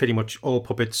is pretty much all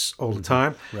puppets all the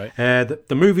time. Right.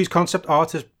 The movie's concept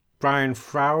artist, Brian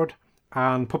Froud,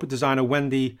 and puppet designer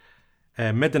Wendy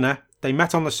Middener, they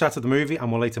met on the set of the movie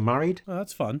and were later married. Oh,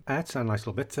 that's fun. It's a nice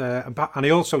little bit. And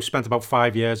he also spent about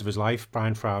 5 years of his life,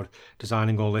 Brian Froud,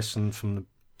 designing all this and from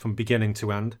beginning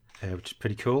to end, which is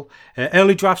pretty cool.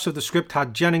 Early drafts of the script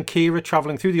had Jen and Kira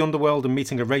travelling through the underworld and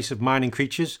meeting a race of mining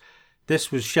creatures.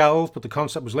 This was shelved, but the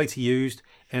concept was later used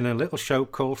in a little show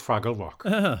called Fraggle Rock.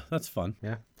 That's fun.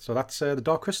 Yeah, so that's The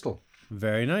Dark Crystal.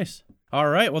 Very nice. All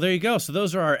right, well, there you go. So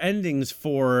those are our endings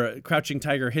for Crouching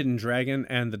Tiger, Hidden Dragon,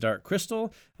 and The Dark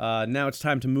Crystal. Now it's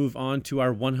time to move on to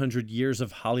our 100 Years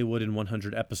of Hollywood in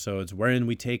 100 episodes, wherein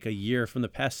we take a year from the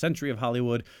past century of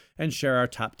Hollywood and share our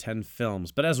top 10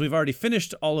 films. But as we've already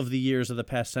finished all of the years of the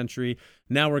past century,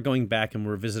 now we're going back and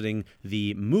we're visiting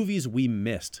the movies we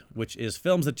missed, which is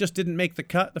films that just didn't make the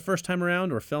cut the first time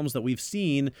around, or films that we've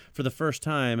seen for the first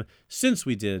time since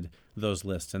we did those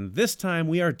lists. And this time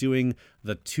we are doing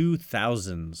the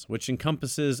 2000s, which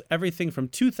encompasses everything from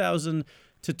 2000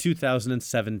 to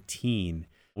 2017.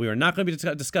 We are not going to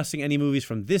be discussing any movies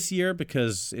from this year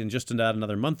because in just about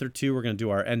another month or two, we're going to do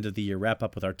our end of the year wrap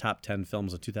up with our top 10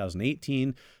 films of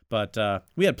 2018. But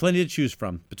we had plenty to choose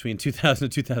from between 2000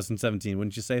 and 2017,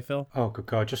 wouldn't you say, Phil? Oh, good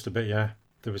God, just a bit, yeah.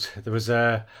 There was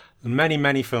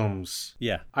many films.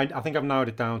 Yeah. I think I've narrowed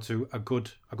it down to a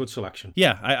good selection.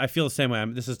 Yeah, I feel the same way.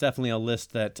 This is definitely a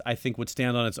list that I think would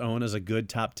stand on its own as a good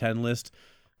top 10 list.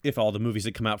 if all the movies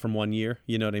had come out from one year,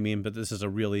 you know what I mean? But this is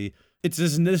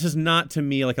this is not to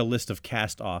me like a list of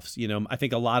cast-offs. You know, I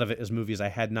think a lot of it is movies I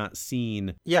had not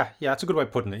seen. Yeah, that's a good way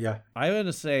of putting it, yeah. I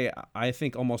would say I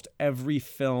think almost every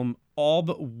film, all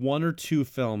but one or two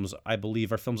films, I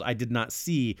believe, are films I did not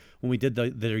see when we did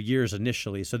their years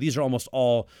initially. So these are almost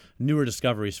all newer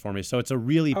discoveries for me. So it's a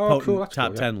really potent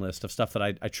top 10 list of stuff that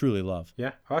I truly love.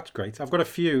 Yeah, that's great. I've got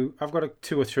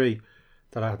two or three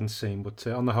that I hadn't seen, but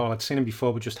on the whole, I'd seen them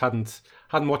before, but just hadn't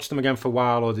watched them again for a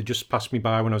while, or they just passed me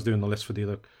by when I was doing the list for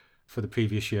the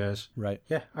previous years. Right.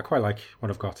 Yeah, I quite like what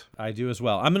I've got. I do as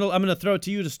well. I'm gonna throw it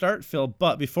to you to start, Phil.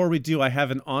 But before we do, I have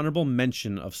an honorable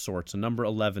mention of sorts, a number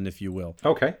 11, if you will.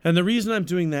 Okay. And the reason I'm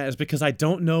doing that is because I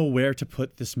don't know where to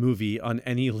put this movie on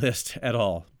any list at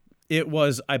all. It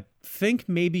was, I think,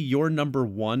 maybe your number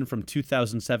 1 from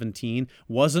 2017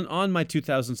 wasn't on my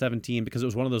 2017 because it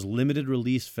was one of those limited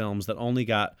release films that only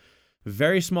got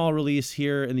very small release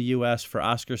here in the U.S. for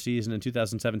Oscar season in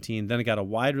 2017. Then it got a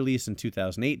wide release in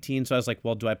 2018. So I was like,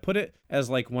 well, do I put it as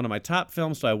like one of my top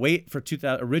films? Do I wait for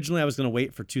originally I was going to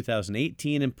wait for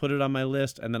 2018 and put it on my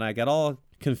list. And then I got all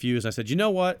confused. I said, you know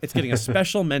what? It's getting a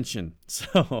special mention.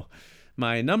 So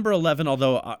my number 11,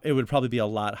 although it would probably be a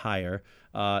lot higher,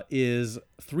 is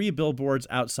 3 Billboards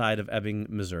Outside of Ebbing,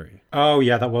 Missouri. Oh,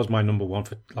 yeah, that was my number 1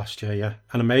 for last year, yeah.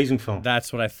 An amazing film.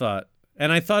 That's what I thought.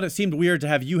 And I thought it seemed weird to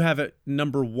have you have it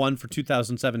number 1 for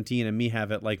 2017 and me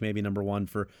have it like maybe number 1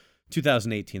 for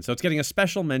 2018. So it's getting a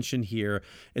special mention here.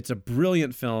 It's a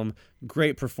brilliant film,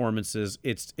 great performances.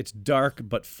 It's dark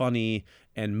but funny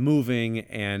and moving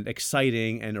and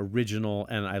exciting and original,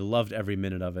 and I loved every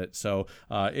minute of it. So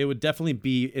it would definitely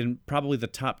be in probably the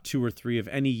top 2 or 3 of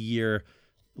any year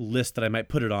list that I might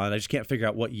put it on. I just can't figure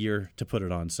out what year to put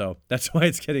it on. So that's why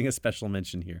it's getting a special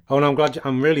mention here. Oh, no,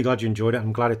 I'm really glad you enjoyed it.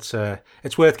 I'm glad it's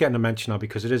worth getting a mention now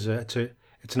because it's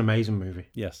an amazing movie.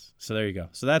 Yes. So there you go.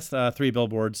 So that's 3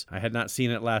 Billboards. I had not seen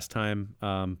it last time,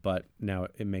 but now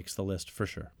it makes the list for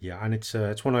sure. Yeah, and it's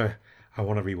one I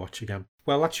want to rewatch again.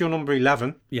 Well, that's your number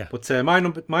 11. Yeah. But my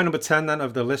number 10 then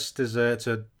of the list is there's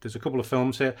a couple of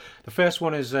films here. The first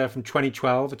one is from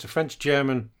 2012. It's a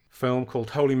French-German film called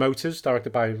Holy Motors,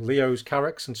 directed by Leos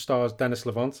Carax and stars Denis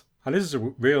Lavant. And this is a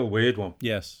real weird one.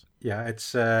 Yes. Yeah,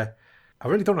 it's I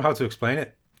really don't know how to explain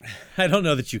it. I don't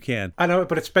know that you can. I know,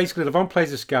 but it's basically Lavant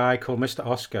plays this guy called Mr.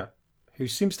 Oscar, who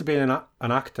seems to be an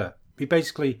actor. He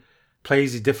basically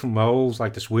plays these different roles,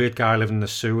 like this weird guy living in the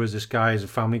sewers. This guy is a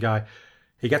family guy.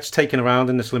 He gets taken around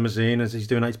in this limousine as he's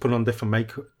doing that. He's putting on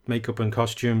different makeup and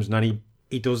costumes, and then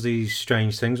he does these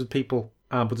strange things with people.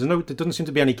 But there doesn't seem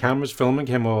to be any cameras filming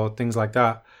him or things like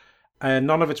that. And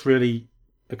none of it's really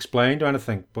explained or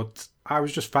anything. But I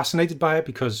was just fascinated by it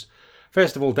because,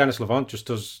 first of all, Denis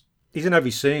Lavant he's in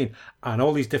every scene. And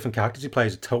all these different characters he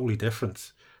plays are totally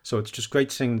different. So it's just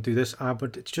great seeing him do this.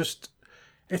 But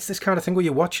it's this kind of thing where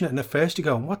you're watching it and at first you're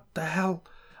going, what the hell?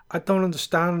 I don't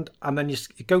understand. And then you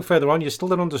go further on, you still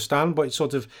don't understand. But it's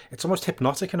almost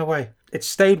hypnotic in a way. It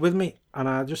stayed with me. And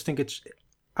I just think it's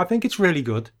really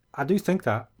good. I do think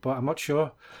that, but I'm not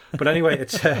sure. But anyway,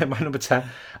 it's my number 10.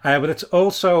 But it's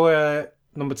also,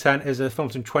 number 10 is a film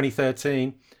from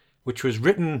 2013, which was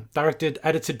written, directed,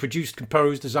 edited, produced,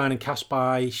 composed, designed and cast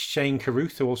by Shane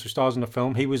Carruth, who also stars in the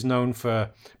film. He was known for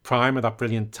Primer, that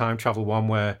brilliant time travel one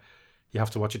where you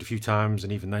have to watch it a few times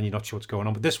and even then you're not sure what's going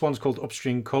on. But this one's called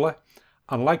Upstream Colour.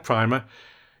 And like Primer,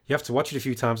 you have to watch it a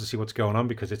few times to see what's going on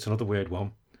because it's another weird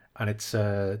one. And it's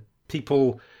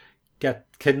people get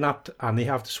kidnapped and they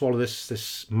have to swallow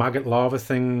this maggot larva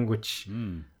thing which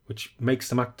makes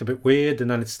them act a bit weird,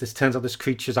 and then this turns out this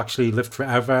creature's actually lived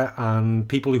forever and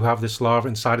people who have this larva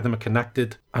inside of them are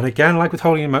connected. And again, like with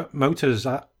Holy Motors,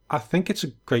 I think it's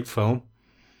a great film,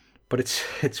 but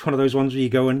it's one of those ones where you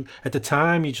go and at the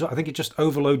time I think it just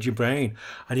overloads your brain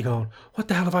and you're going, what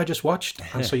the hell have I just watched?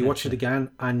 And so you watch it again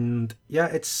and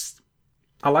yeah,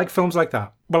 I like films like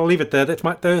that. But I'll leave it there.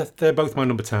 They're both my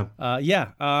number 10.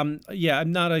 I'm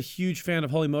not a huge fan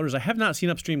of Holy Motors. I have not seen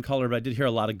Upstream Color, but I did hear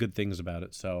a lot of good things about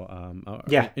it. So,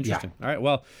 interesting. Yeah. All right,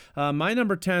 well, my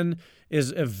number 10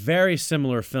 is a very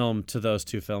similar film to those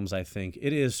two films, I think.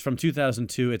 It is from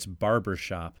 2002. It's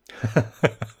Barbershop.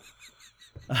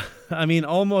 I mean,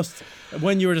 almost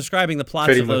when you were describing the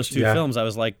plots of those two films, I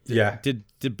was like, did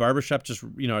Barbershop just,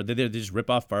 did they just rip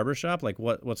off Barbershop? Like,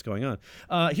 what's going on?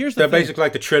 They're basically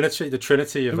like the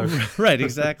Trinity of those. Right,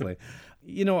 exactly.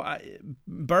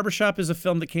 Barbershop is a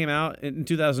film that came out in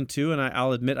 2002, and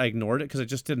I'll admit I ignored it because I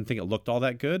just didn't think it looked all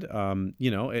that good.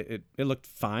 It looked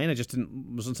fine. It just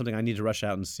wasn't something I needed to rush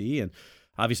out and see. And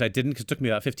Obviously, I didn't because it took me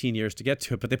about 15 years to get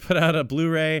to it, but they put out a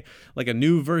Blu-ray, like a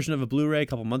new version of a Blu-ray a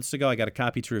couple months ago. I got a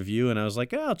copy to review, and I was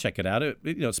like, I'll check it out.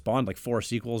 It spawned like 4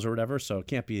 sequels or whatever, so it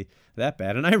can't be that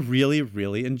bad. And I really,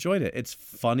 really enjoyed it. It's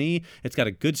funny. It's got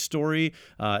a good story.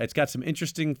 It's got some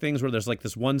interesting things where there's like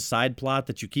this one side plot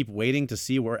that you keep waiting to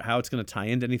see how it's going to tie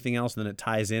into anything else, and then it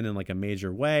ties in like a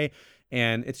major way.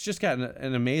 And it's just got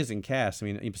an amazing cast. I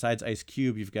mean, besides Ice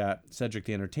Cube, you've got Cedric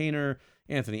the Entertainer,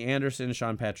 Anthony Anderson,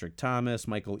 Sean Patrick Thomas,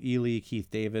 Michael Ealy, Keith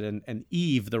David, and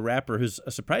Eve, the rapper, who's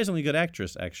a surprisingly good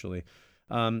actress, actually.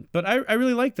 But I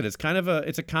really liked it. It's kind of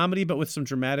it's a comedy, but with some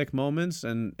dramatic moments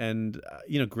and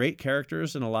great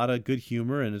characters and a lot of good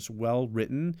humor, and it's well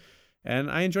written.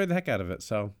 And I enjoyed the heck out of it.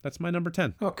 So that's my number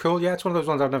 10. Oh, cool. Yeah, it's one of those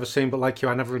ones I've never seen, but like you,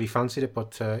 I never really fancied it,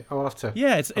 but I'll have to...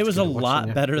 Yeah, it was a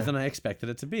lot better than I expected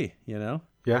it to be,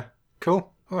 Yeah,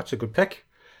 cool. Oh, that's a good pick.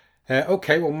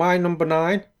 Okay, well, my number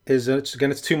 9 is, it's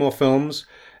 2 more films.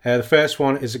 The first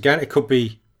one is, again,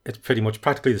 it's pretty much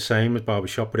practically the same as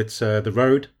Barbershop, but it's The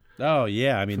Road. Oh,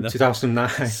 yeah. I mean, the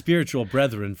 2009. Spiritual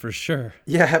brethren, for sure.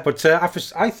 Yeah, but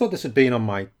I thought this had been on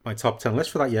my top 10 list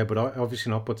for that year, but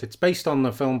obviously not. But it's based on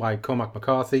the film by Cormac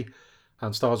McCarthy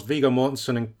and stars Viggo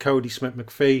Mortensen and Cody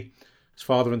Smith-McPhee, his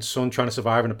father and son trying to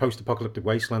survive in a post-apocalyptic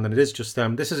wasteland. And it is just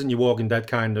them. This isn't your Walking Dead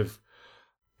kind of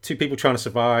 2 people trying to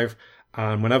survive.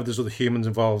 And whenever there's other humans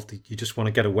involved, you just want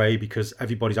to get away because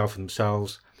everybody's out for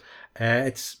themselves.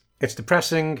 It's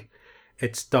depressing,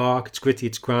 it's dark, it's gritty,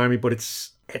 it's grimy, but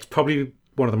it's probably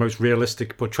one of the most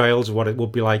realistic portrayals of what it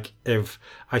would be like if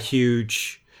a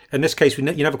huge... In this case,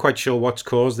 you're never quite sure what's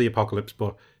caused the apocalypse,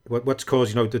 but what's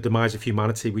caused, the demise of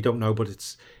humanity, we don't know, but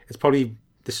this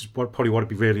is what it'd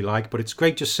be really like. But it's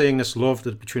great just seeing this love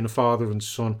between a father and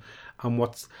son,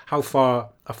 and how far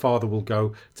a father will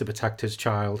go to protect his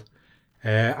child.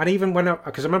 And even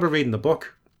because I remember reading the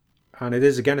book, and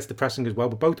it's depressing as well,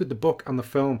 but both with the book and the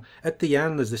film, at the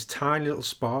end, there's this tiny little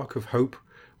spark of hope,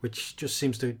 which just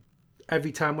seems to,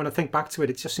 every time when I think back to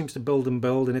it, it just seems to build and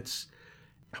build, and it's,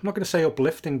 I'm not going to say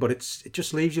uplifting, but it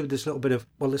just leaves you with this little bit of,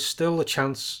 well, there's still a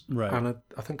chance, right? And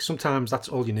I think sometimes that's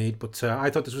all you need. But I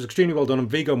thought this was extremely well done, and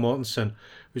Viggo Mortensen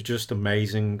was just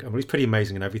amazing. I mean, he's pretty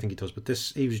amazing in everything he does, but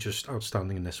he was just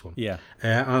outstanding in this one. Yeah.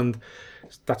 And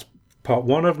that's part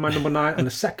 1 of my number 9, and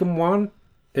the second one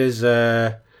is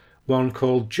one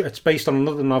called, it's based on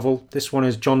another novel. This one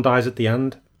is John Dies at the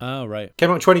End. Oh, right.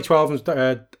 Came out in 2012 and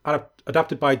was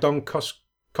adapted by Don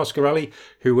Coscarelli,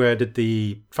 who did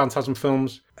the Phantasm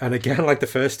films. And again, like the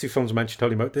first 2 films I mentioned,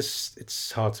 Holy Mo,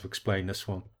 it's hard to explain, this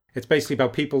one. It's basically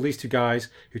about these 2 guys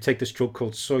who take this drug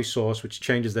called soy sauce, which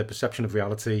changes their perception of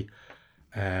reality.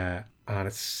 And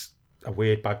it's a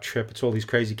weird, bad trip. It's all these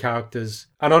crazy characters.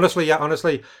 And honestly,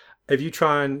 if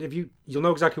you'll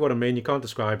know exactly what I mean. You can't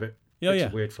describe it.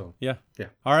 It's a weird film. Yeah.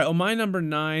 All right. Well, my number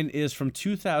 9 is from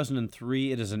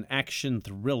 2003. It is an action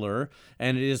thriller,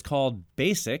 and it is called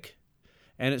Basic,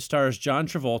 and it stars John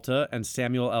Travolta and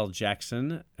Samuel L.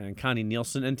 Jackson and Connie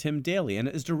Nielsen and Tim Daly, and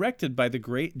it is directed by the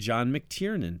great John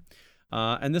McTiernan.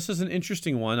 And this is an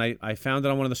interesting one. I found it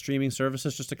on one of the streaming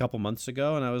services just a couple months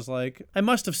ago, and I was like, I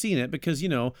must have seen it because,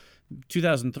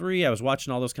 2003, I was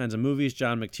watching all those kinds of movies,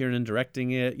 John McTiernan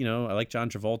directing it. I like John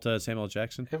Travolta, Samuel L.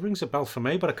 Jackson. It rings a bell for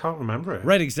me, but I can't remember it.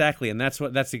 Right, exactly. And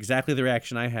that's exactly the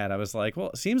reaction I had. I was like, well,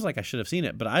 it seems like I should have seen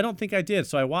it, but I don't think I did.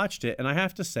 So I watched it, and I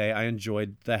have to say I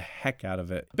enjoyed the heck out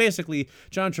of it. Basically,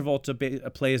 John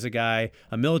Travolta plays a guy,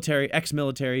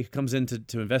 ex-military, who comes in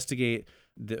to investigate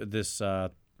this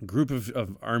group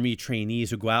of army trainees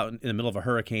who go out in the middle of a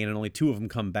hurricane, and only 2 of them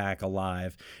come back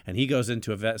alive, and he goes in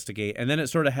to investigate. And then it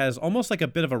sort of has almost like a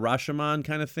bit of a Rashomon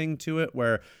kind of thing to it,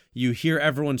 where you hear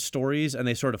everyone's stories and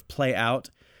they sort of play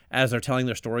out as they're telling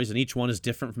their stories, and each one is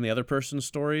different from the other person's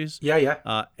stories. Yeah.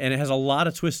 And it has a lot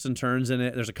of twists and turns in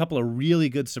it. There's a couple of really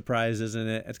good surprises in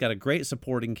it. It's got a great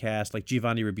supporting cast like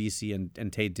Giovanni Ribisi and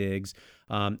Taye Diggs.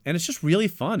 And it's just really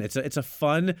fun. It's a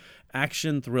fun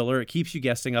action thriller. It keeps you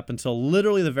guessing up until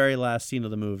literally the very last scene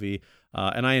of the movie.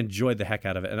 And I enjoyed the heck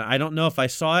out of it. And I don't know if I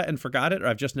saw it and forgot it or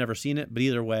I've just never seen it, but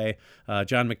either way,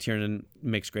 John McTiernan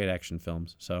makes great action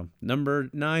films. So number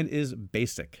 9 is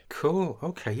Basic. Cool.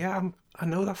 Okay. Yeah, I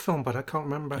know that film, but I can't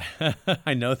remember.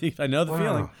 I know the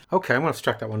feeling. Okay, I'm going to have to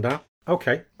track that one down.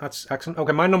 Okay, that's excellent.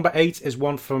 Okay, my number 8 is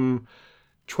one from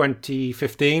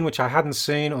 2015, which I hadn't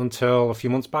seen until a few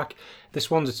months back. It's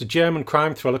a German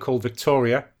crime thriller called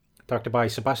Victoria, directed by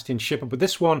Sebastian Schipper. But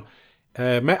this one,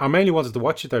 I mainly wanted to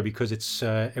watch it though because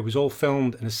it was all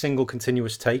filmed in a single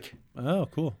continuous take. Oh,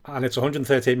 cool. And it's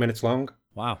 138 minutes long.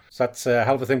 Wow. So that's a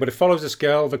hell of a thing. But it follows this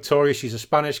girl, Victoria. She's a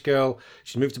Spanish girl.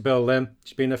 She's moved to Berlin.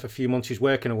 She's been there for a few months. She's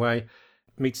working away.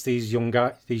 Meets these young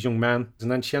men. And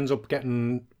then she ends up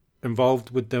getting involved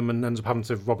with them and ends up having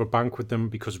to rob a bank with them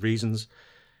because of reasons.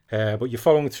 But you're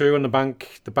following through on the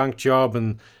bank job,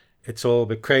 and it's all a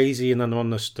bit crazy, and then they're on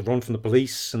the run from the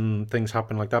police, and things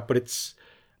happen like that. But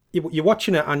you're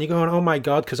watching it and you're going, oh my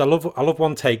God, because I love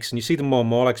one takes, and you see them more and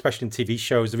more, like especially in TV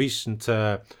shows. The recent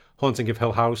Haunting of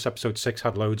Hill House episode 6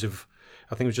 had loads of,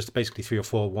 I think it was just basically 3 or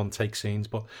 4 one take scenes.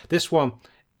 But this one,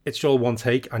 it's all one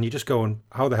take, and you're just going,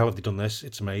 how the hell have they done this?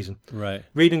 It's amazing. Right.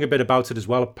 Reading a bit about it as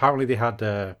well, apparently they had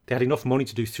enough money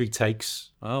to do 3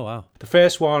 takes. Oh, wow. The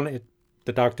first one,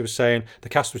 the director was saying the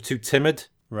cast was too timid.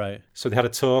 Right. So they had a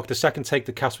talk. The second take,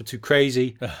 the cast were too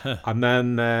crazy. And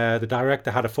then the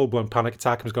director had a full-blown panic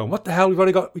attack and was going, what the hell?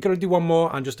 We got to do one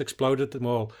more, and just exploded them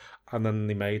all. And then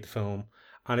they made the film.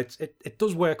 And it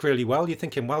does work really well. You're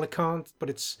thinking, well, it can't, but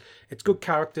it's good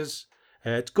characters.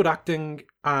 It's good acting,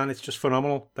 and it's just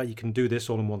phenomenal that you can do this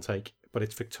all in one take. But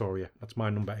it's Victoria. That's my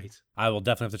number 8. I will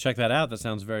definitely have to check that out. That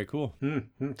sounds very cool.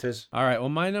 It is. All right. Well,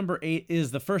 my number 8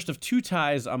 is the first of 2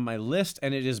 ties on my list,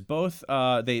 and it is both.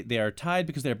 They are tied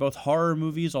because they're both horror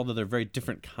movies, although they're very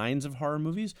different kinds of horror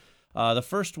movies. The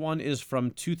first one is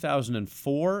from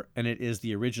 2004, and it is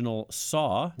the original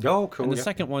Saw. Oh, cool. And the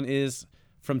second one is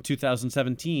from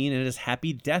 2017, and it is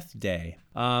Happy Death Day.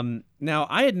 Now,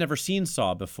 I had never seen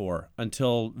Saw before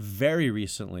until very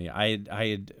recently. I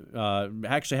had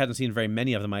actually hadn't seen very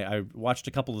many of them. I watched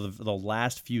a couple of the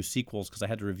last few sequels because I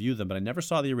had to review them, but I never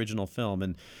saw the original film,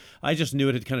 and I just knew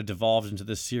it had kind of devolved into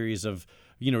this series of,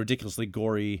 ridiculously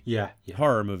gory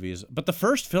horror movies. But the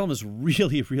first film is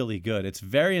really, really good. It's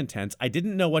very intense. I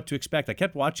didn't know what to expect. I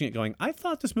kept watching it going, I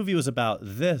thought this movie was about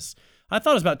this. I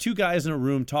thought it was about 2 guys in a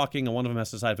room talking, and one of them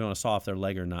has to decide if they want to saw off their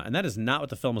leg or not. And that is not what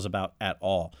the film is about at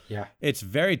all. Yeah. It's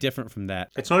very different from that.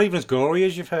 It's not even as gory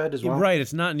as you've heard as well. Right.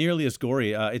 It's not nearly as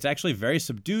gory. It's actually very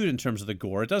subdued in terms of the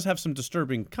gore. It does have some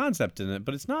disturbing concept in it,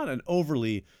 but it's not an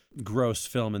overly gross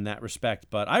film in that respect.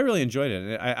 But I really enjoyed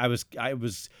it.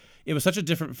 It was such a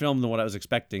different film than what I was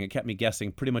expecting. It kept me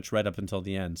guessing pretty much right up until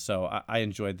the end. So I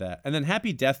enjoyed that. And then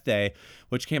Happy Death Day,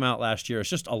 which came out last year, is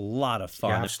just a lot of fun.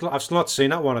 Yeah, I've still not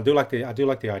seen that one. I do like the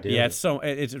idea. Yeah,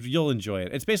 you'll enjoy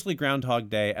it. It's basically Groundhog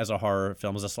Day as a horror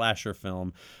film, as a slasher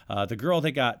film. The girl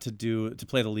they got to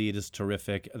play the lead is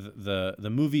terrific. The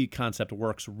movie concept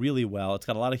works really well. It's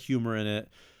got a lot of humor in it.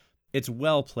 It's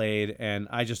well played, and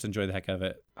I just enjoy the heck out of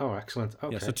it. Oh, excellent.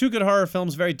 Okay. Yeah, so 2 good horror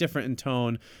films, very different in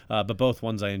tone, but both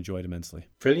ones I enjoyed immensely.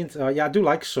 Brilliant. I do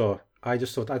like Saw. I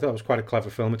thought it was quite a clever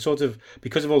film. It's sort of,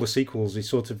 because of all the sequels,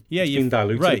 it's been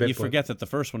diluted a bit. You forget that the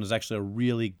first one is actually a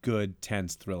really good,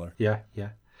 tense thriller. Yeah.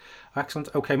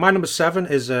 Excellent. Okay, my number 7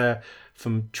 is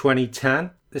from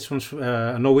 2010. This one's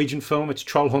a Norwegian film. It's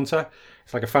Troll Hunter.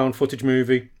 It's like a found footage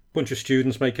movie. Bunch of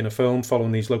students making a film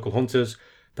following these local hunters.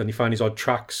 Then you find these odd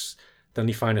tracks. Then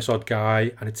you find this odd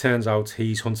guy, and it turns out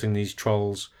he's hunting these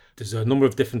trolls. There's a number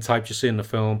of different types you see in the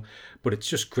film, but it's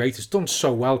just great. It's done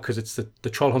so well because it's the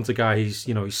troll hunter guy. He's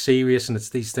serious, and it's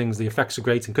these things. The effects are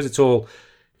great, and because it's all,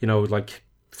 like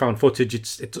found footage.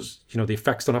 It does. The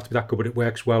effects don't have to be that good, but it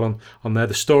works well on there.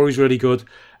 The story's really good,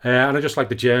 and I just like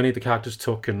the journey the characters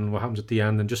took and what happens at the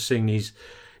end, and just seeing these,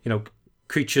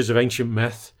 creatures of ancient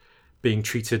myth being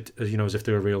treated as as if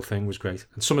they're a real thing was great.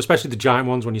 And some, especially the giant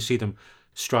ones, when you see them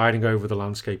striding over the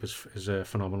landscape, is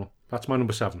phenomenal. That's my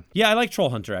number 7. Yeah, I like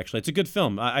Troll Hunter, actually. It's a good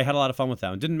film. I had a lot of fun with that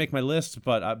one. Didn't make my list,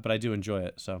 but I do enjoy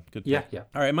it. So good. Yeah.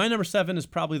 All right, my number 7 is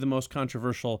probably the most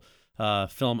controversial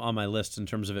film on my list in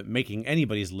terms of it making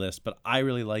anybody's list, but I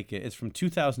really like it. It's from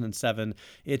 2007.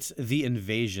 It's The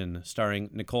Invasion, starring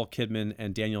Nicole Kidman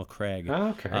and Daniel Craig. Oh,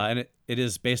 okay. And it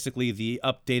is basically the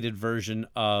updated version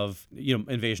of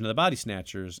Invasion of the Body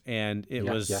Snatchers, and it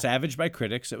was savaged by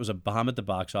critics. It was a bomb at the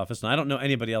box office, and I don't know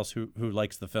anybody else who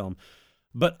likes the film.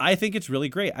 But I think it's really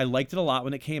great. I liked it a lot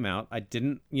when it came out. I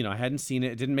hadn't seen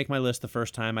it. It didn't make my list the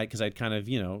first time because I'd kind of,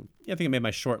 I think it made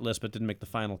my short list, but didn't make the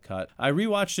final cut. I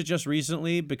rewatched it just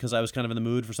recently because I was kind of in the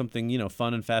mood for something,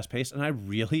 fun and fast-paced, and I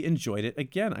really enjoyed it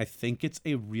again. I think it's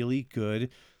a really good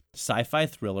sci-fi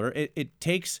thriller. It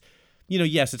takes...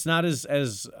 yes, it's not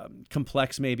as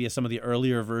complex maybe as some of the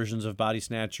earlier versions of Body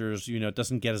Snatchers. It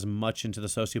doesn't get as much into the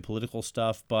sociopolitical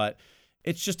stuff, but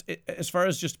it's just, as far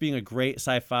as just being a great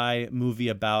sci-fi movie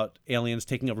about aliens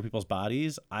taking over people's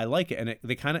bodies, I like it. And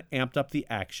they kind of amped up the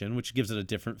action, which gives it a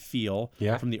different feel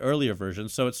from the earlier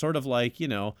versions. So it's sort of like,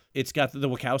 it's got the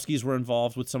Wachowskis were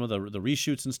involved with some of the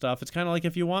reshoots and stuff. It's kind of like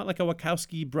if you want like a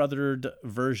Wachowski brothered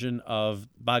version of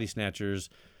Body Snatchers,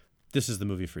 this is the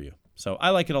movie for you. So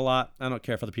I like it a lot. I don't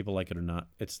care if other people like it or not.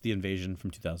 It's The Invasion from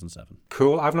 2007.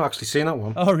 Cool. I've not actually seen that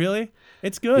one. Oh, really?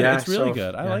 It's good. Yeah, it's really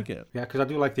good. I like it. Yeah, because I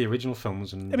do like the original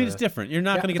films. And it's different. You're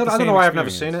not going to get the same I don't know why I've never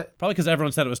experience. seen it. Probably because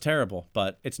everyone said it was terrible,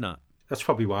 but it's not. That's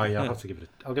probably why. Yeah, I'll have to give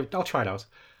it. I'll try it out.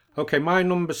 Okay, my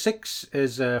number 6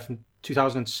 is from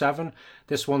 2007.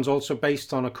 This one's also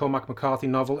based on a Cormac McCarthy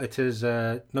novel. It is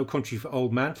No Country for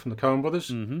Old Men from the Coen Brothers.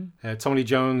 Tommy Lee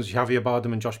Jones, Javier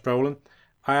Bardem, and Josh Brolin.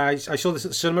 I saw this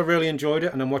at the cinema, really enjoyed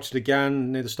it, and then watched it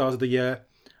again near the start of the year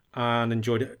and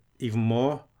enjoyed it even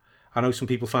more. I know some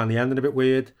people find the ending a bit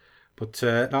weird, but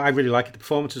no, I really like it. The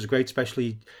performances are great,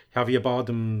 especially Javier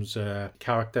Bardem's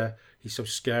character. He's so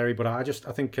scary, but I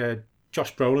think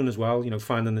Josh Brolin as well,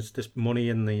 finding this money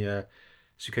in the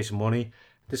suitcase of money.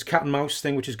 This cat and mouse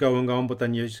thing which is going on, but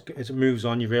then as it moves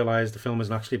on, you realise the film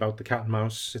isn't actually about the cat and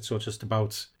mouse. It's all just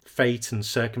about fate and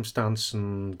circumstance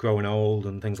and growing old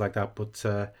and things like that. But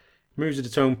it moves at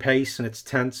its own pace, and it's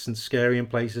tense and scary in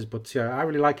places. But yeah, I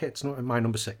really like it. It's not my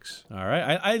number 6. All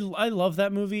right. I love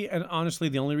that movie, and honestly,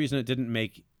 the only reason it didn't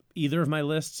make either of my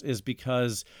lists is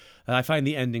because I find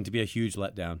the ending to be a huge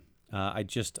letdown. I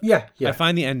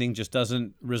find the ending just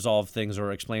doesn't resolve things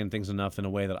or explain things enough in a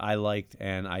way that I liked,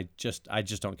 and I just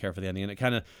don't care for the ending,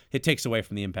 and it takes away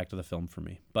from the impact of the film for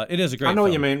me. But it is a great film. I know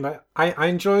what you mean, but I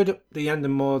enjoyed the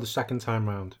ending more the second time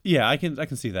round. Yeah, I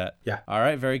can see that. Yeah. All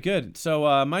right, very good.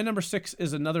 So my number 6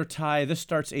 is another tie. This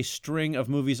starts a string of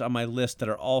movies on my list that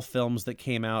are all films that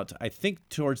came out, I think,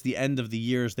 towards the end of the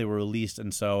years they were released,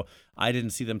 and so I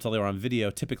didn't see them until they were on video,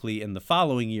 typically in the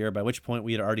following year, by which point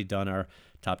we had already done our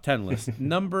top 10 list.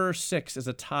 Number 6 is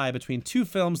a tie between two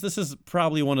films. This is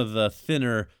probably one of the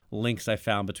thinner links I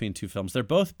found between two films. They're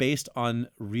both based on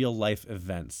real life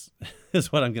events, is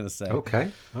what I'm going to say.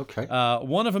 Okay.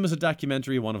 One of them is a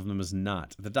documentary, one of them is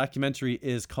not. The documentary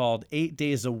is called 8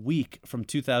 Days a Week from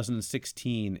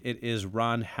 2016. It is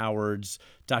Ron Howard's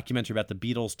documentary about the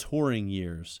Beatles' touring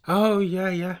years. Oh, yeah.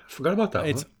 I forgot about that.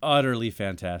 It's utterly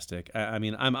fantastic. I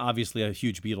mean, I'm obviously a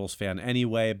huge Beatles fan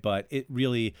anyway, but it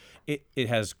really, it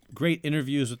has great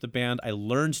interviews with the band. I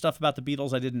learned stuff about the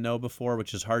Beatles I didn't know before,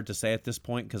 which is hard to say at this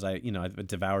point because I've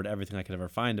devoured everything I could ever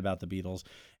find about the Beatles.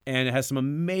 And it has some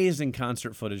amazing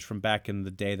concert footage from back in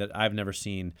the day that I've never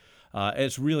seen.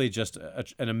 It's really just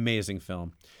an amazing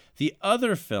film. The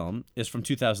other film is from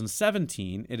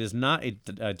 2017. It is not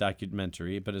a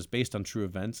documentary, but is based on true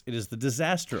events. It is The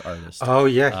Disaster Artist. Oh,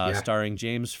 yeah. Starring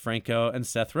James Franco and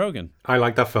Seth Rogen. I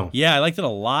like that film. Yeah, I liked it a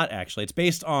lot, actually. It's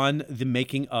based on the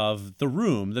making of The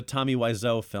Room, the Tommy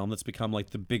Wiseau film that's become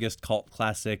like the biggest cult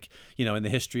classic, in the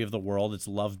history of the world. It's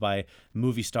loved by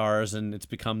movie stars, and it's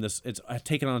become it's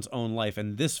taken on its own life.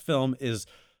 And this film is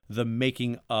the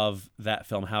making of that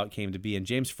film, how it came to be. And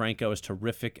James Franco is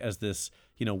terrific as this,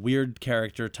 weird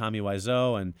character, Tommy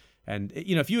Wiseau. And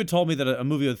if you had told me that a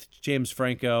movie with James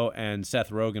Franco and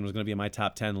Seth Rogen was going to be in my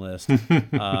top 10 list,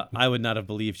 I would not have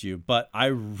believed you. But I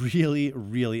really,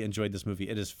 really enjoyed this movie.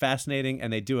 It is fascinating,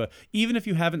 and they do even if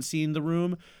you haven't seen The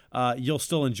Room, you'll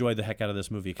still enjoy the heck out of this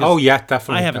movie. Oh, yeah,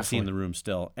 definitely. I haven't seen The Room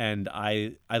still, and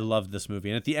I love this movie.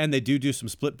 And at the end, they do some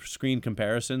split-screen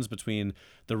comparisons between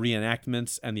the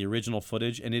reenactments and the original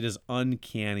footage, and it is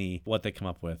uncanny what they come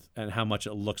up with and how much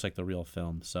it looks like the real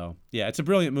film. So, yeah, it's a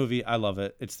brilliant movie. I love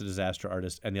it. It's The Disaster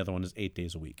Artist, and the other one is 8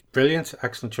 Days a Week. Brilliant.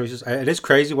 Excellent choices. It is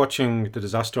crazy watching The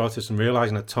Disaster Artist and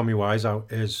realising that Tommy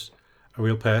Wiseau is a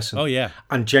real person. Oh, yeah.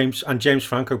 And James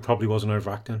Franco probably wasn't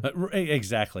overacting.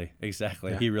 Exactly.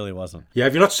 Yeah. He really wasn't. Yeah,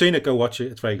 if you've not seen it, go watch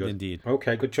it. It's very good. Indeed.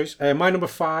 Okay, good choice. My number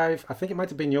 5, I think it might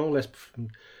have been your list,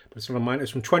 but it's not mine.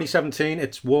 It's from 2017.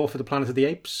 It's War for the Planet of the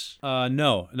Apes.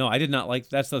 No, I did not like.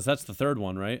 That's the third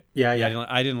one, right? Yeah.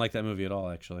 I didn't like that movie at all,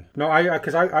 actually. No,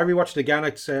 because I rewatched it again.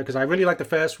 It's because I really liked the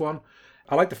first one.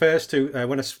 I liked the first two.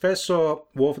 When I first saw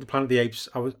War for the Planet of the Apes,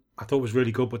 I thought it was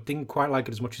really good, but didn't quite like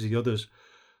it as much as the others.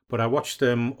 But I watched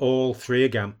them all three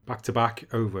again, back to back,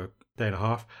 over a day and a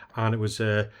half, and it was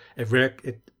it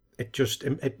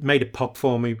made it pop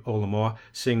for me all the more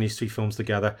seeing these three films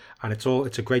together. And it's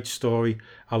a great story.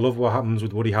 I love what happens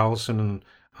with Woody Harrelson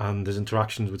and his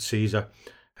interactions with Caesar.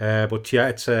 But yeah,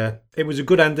 it was a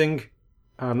good ending,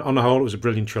 and on the whole, it was a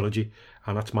brilliant trilogy.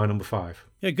 And that's my number 5.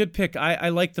 Yeah, good pick. I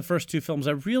liked the first two films.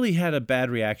 I really had a bad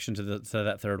reaction to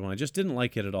that third one. I just didn't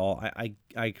like it at all.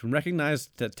 I can recognize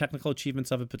the technical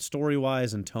achievements of it, but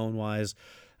story-wise and tone-wise,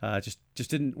 just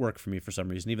didn't work for me for some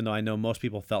reason, even though I know most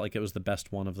people felt like it was the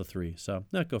best one of the three. So,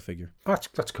 go figure. That's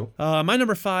cool. My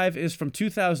number 5 is from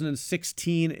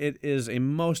 2016. It is a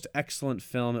most excellent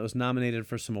film. It was nominated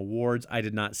for some awards. I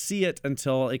did not see it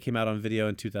until it came out on video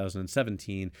in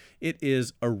 2017. It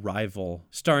is Arrival,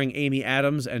 starring Amy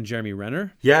Adams and Jeremy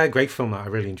Renner. Yeah, great film. I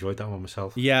really enjoyed that one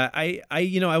myself. Yeah, I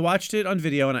watched it on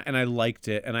video and I liked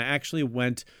it, and I actually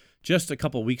went just a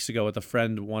couple weeks ago with a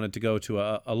friend wanted to go to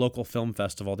a local film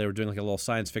festival. They were doing like a little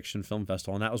science fiction film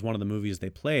festival, and that was one of the movies they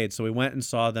played. So we went and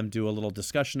saw them do a little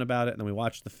discussion about it, and then we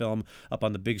watched the film up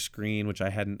on the big screen, which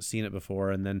I hadn't seen it before,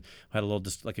 and then had a little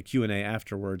like a Q&A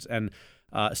afterwards. And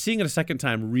seeing it a second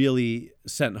time really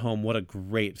sent home what a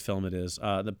great film it is.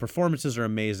 The performances are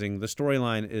amazing. The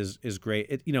storyline is great.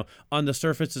 It, on the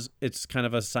surface, it's kind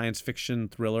of a science fiction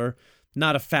thriller,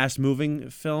 not a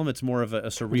fast-moving film. It's more of a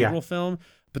cerebral film.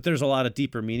 But there's a lot of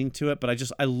deeper meaning to it. But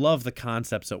I love the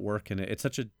concepts at work in it.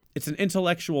 It's an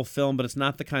intellectual film, but it's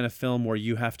not the kind of film where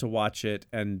you have to watch it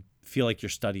and feel like you're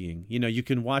studying. You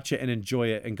can watch it and enjoy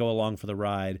it and go along for the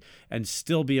ride and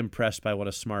still be impressed by what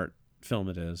a smart film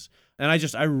it is. And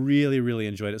I really, really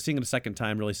enjoyed it. Seeing it a second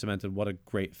time really cemented what a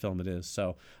great film it is.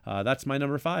 So that's my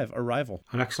number 5, Arrival.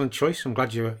 An excellent choice. I'm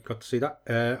glad you got to see that.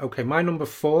 Okay, my number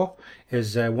 4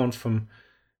 is one from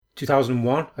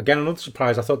 2001. Again, another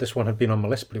surprise. I thought this one had been on my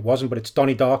list, but it wasn't. But it's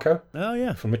Donnie Darko. Oh,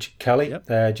 yeah. From Richard Kelly.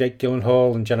 Yep. Jake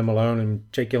Gyllenhaal and Jenna Malone.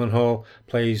 And Jake Gyllenhaal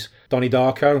plays Donnie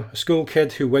Darko, a school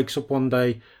kid who wakes up one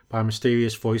day by a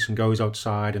mysterious voice and goes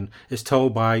outside and is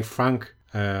told by Frank,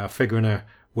 a figure in a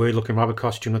weird-looking rabbit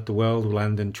costume, that the world will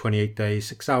end in 28 days,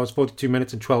 6 hours, 42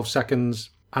 minutes and 12 seconds.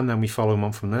 And then we follow him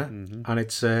on from there. Mm-hmm. And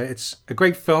it's a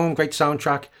great film, great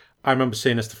soundtrack. I remember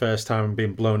seeing this the first time and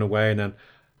being blown away, and then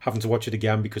having to watch it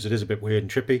again because it is a bit weird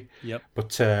and trippy. Yep.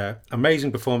 But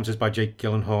amazing performances by Jake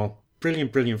Gyllenhaal.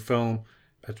 Brilliant, brilliant film.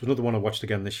 It's another one I watched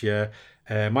again this year.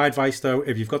 My advice, though,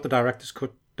 if you've got the director's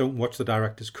cut, don't watch the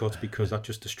director's cut because that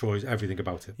just destroys everything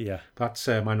about it. Yeah. That's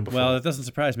my number 4. Well, it doesn't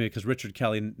surprise me because Richard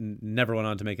Kelly never went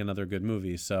on to make another good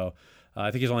movie. So I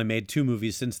think he's only made 2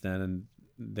 movies since then, and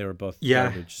they were both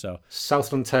garbage. So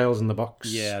Southland Tales in the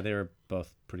Box. Yeah, they were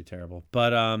both pretty terrible.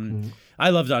 But I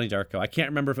love Donnie Darko. I can't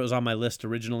remember if it was on my list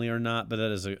originally or not, but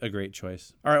that is a great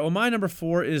choice. All right, well, my number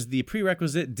 4 is the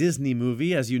prerequisite Disney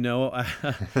movie. As you know,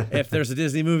 if there's a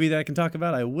Disney movie that I can talk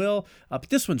about, I will. But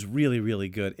this one's really, really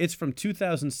good. It's from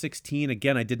 2016.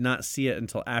 Again, I did not see it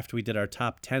until after we did our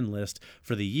top 10 list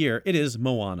for the year. It is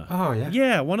Moana. Oh, yeah.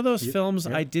 Yeah, one of those films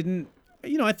I didn't...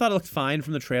 I thought it looked fine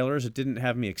from the trailers. It didn't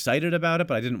have me excited about it,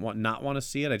 but I didn't not want to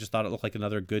see it. I just thought it looked like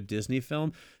another good Disney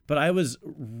film. But I was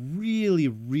really,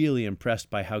 really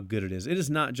impressed by how good it is. It is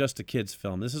not just a kid's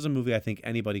film. This is a movie I think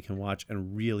anybody can watch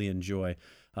and really enjoy.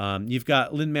 You've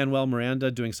got Lin-Manuel Miranda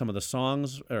doing some of the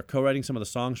songs, or co-writing some of the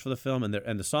songs for the film,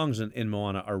 and the songs in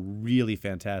Moana are really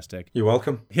fantastic. You're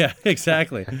welcome. Yeah,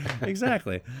 exactly.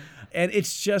 Exactly. And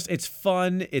it's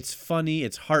fun, it's funny,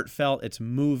 it's heartfelt, it's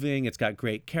moving, it's got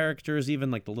great characters,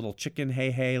 even like the little chicken,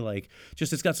 hey, like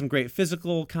it's got some great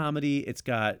physical comedy, it's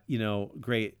got,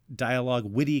 great dialogue,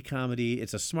 witty comedy,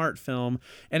 it's a smart film,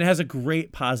 and it has a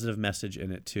great positive message in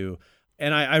it too.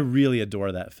 And I really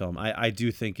adore that film. I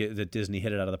do think that Disney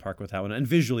hit it out of the park with that one. And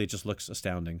visually, it just looks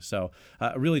astounding. So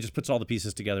it really just puts all the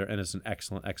pieces together, and it's an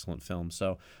excellent, excellent film.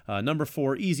 So number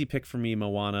 4, easy pick for me,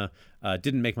 Moana.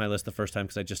 Didn't make my list the first time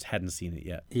because I just hadn't seen it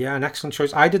yet. Yeah, an excellent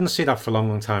choice. I didn't see that for a long,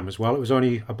 long time as well. It was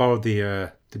only, I borrowed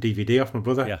the DVD off my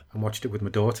brother and watched it with my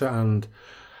daughter. And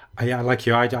like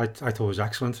you, I thought it was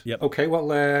excellent. Yep. Okay,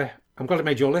 well, I'm glad I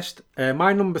made your list.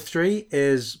 My number 3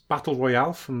 is Battle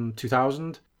Royale from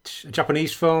 2000. A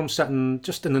Japanese film set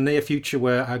just in the near future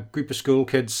where a group of school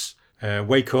kids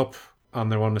wake up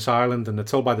and they're on this island and they're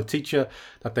told by the teacher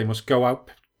that they must go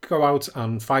out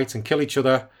and fight and kill each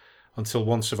other until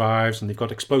one survives, and they've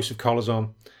got explosive collars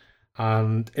on,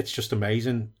 and it's just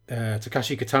amazing.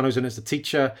 Takashi Kitano's in it as the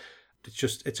teacher.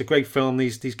 It's a great film.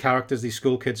 These characters, these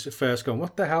school kids at first going,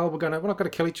 what the hell, we're not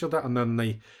gonna kill each other, and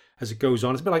then as it goes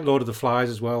on, it's a bit like Lord of the Flies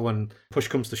as well. When push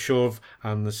comes to shove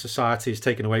and the society is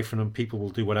taken away from them, people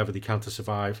will do whatever they can to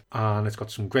survive. And it's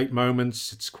got some great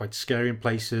moments. It's quite scary in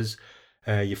places.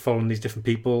 You're following these different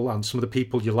people, and some of the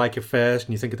people you like at first,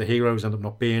 and you think of the heroes end up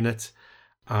not being it.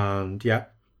 And yeah,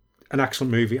 an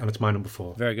excellent movie, and it's my number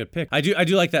 4. Very good pick. I do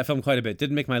like that film quite a bit.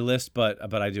 Didn't make my list,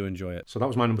 but I do enjoy it. So that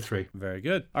was my number 3. Very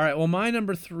good. All right, well, my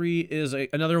number 3 is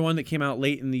another one that came out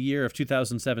late in the year of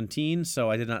 2017, so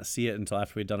I did not see it until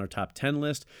after we'd done our top 10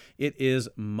 list. It is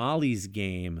Molly's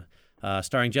Game,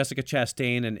 starring Jessica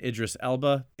Chastain and Idris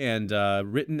Elba, and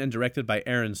written and directed by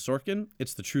Aaron Sorkin.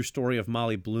 It's the true story of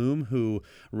Molly Bloom, who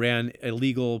ran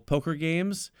illegal poker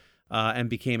games and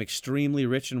became extremely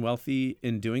rich and wealthy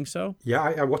in doing so. Yeah,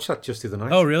 I watched that just the other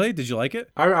night. Oh, really? Did you like it?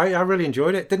 I really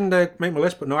enjoyed it. Didn't make my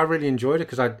list, but no, I really enjoyed it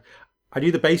because I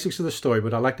knew the basics of the story,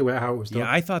 but I liked the way how it was done. Yeah,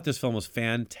 I thought this film was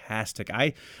fantastic.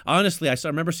 I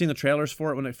remember seeing the trailers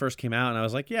for it when it first came out, and I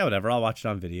was like, yeah, whatever, I'll watch it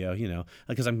on video,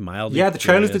 because I'm mildly Yeah, the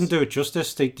trailers curious. didn't do it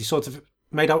justice. They sort of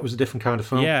made out it was a different kind of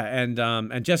film. Yeah,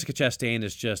 and Jessica Chastain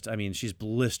is just, I mean, she's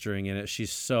blistering in it.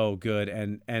 She's so good,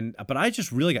 but I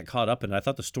just really got caught up in it. I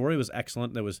thought the story was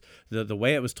excellent. There was the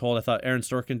way it was told. I thought Aaron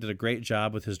Sorkin did a great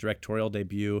job with his directorial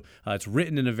debut. It's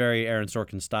written in a very Aaron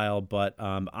Sorkin style, but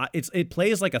it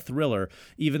plays like a thriller,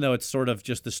 even though it's sort of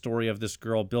just the story of this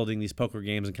girl building these poker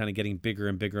games and kind of getting bigger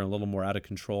and bigger and a little more out of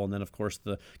control. And then, of course,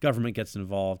 the government gets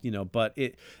involved, but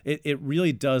it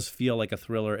really does feel like a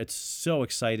thriller. It's so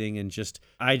exciting, and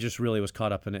I just really was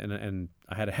caught up in it, and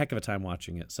I had a heck of a time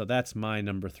watching it. So that's my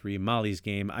number 3, Molly's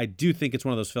Game. I do think it's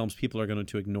one of those films people are going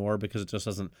to ignore because it just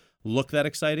doesn't look that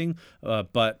exciting,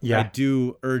 but I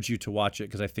do urge you to watch it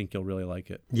because I think you'll really like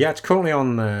it. Yeah, it's currently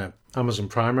on Amazon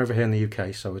Prime over here in the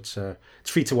UK, so it's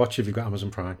free to watch if you've got Amazon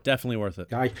Prime. Definitely worth it.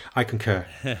 I concur.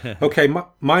 Okay,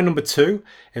 my number 2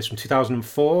 is from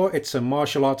 2004. It's a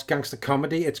martial arts gangster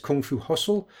comedy. It's Kung Fu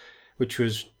Hustle, which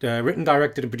was written,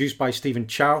 directed, and produced by Stephen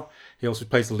Chow. He also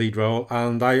plays the lead role,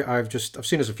 and I've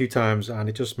seen this a few times, and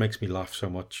it just makes me laugh so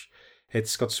much.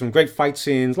 It's got some great fight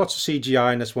scenes, lots of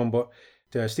CGI in this one, but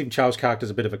Stephen Chow's character is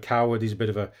a bit of a coward. He's a bit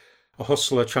of a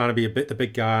hustler trying to be the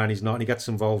big guy, and he's not, and he gets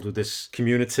involved with this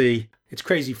community. It's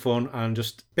crazy fun, and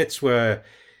just bits where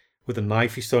with a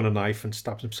knife, he's throwing a knife and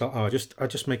stabs himself. It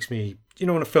just makes me,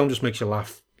 when a film just makes you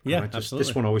laugh. Yeah, absolutely.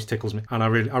 This one always tickles me, and I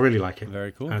really like it.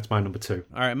 Very cool. And it's my number 2.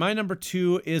 All right, my number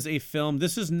 2 is a film.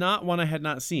 This is not one I had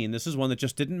not seen. This is one that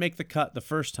just didn't make the cut the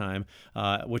first time,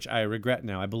 which I regret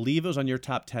now. I believe it was on your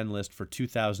top 10 list for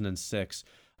 2006.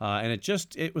 And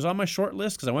it was on my short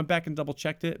list because I went back and double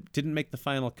checked it. Didn't make the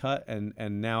final cut,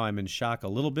 and now I'm in shock a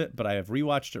little bit, but I have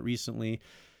rewatched it recently.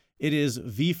 It is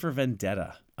V for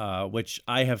Vendetta, which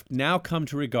I have now come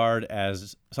to regard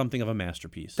as something of a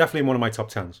masterpiece. Definitely one of my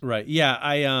top 10s. Right. Yeah.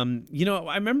 I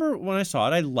remember when I saw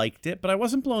it, I liked it, but I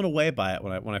wasn't blown away by it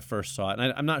when I first saw it,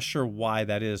 and I'm not sure why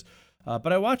that is.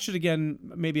 But I watched it again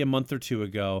maybe a month or two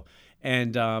ago,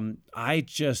 and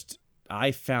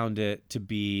I found it to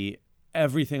be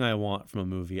everything I want from a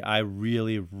movie. I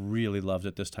really, really loved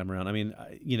it this time around. I mean,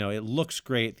 it looks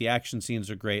great. The action scenes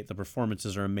are great. The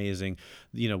performances are amazing.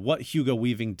 What Hugo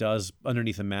Weaving does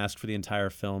underneath a mask for the entire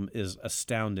film is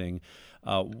astounding.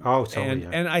 Totally.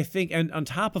 And I think, and on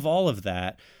top of all of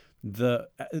that,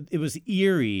 it was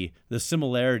eerie, the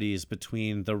similarities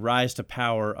between the rise to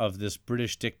power of this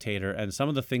British dictator and some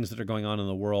of the things that are going on in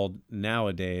the world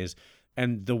nowadays.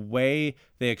 And the way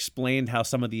they explained how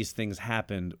some of these things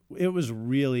happened, it was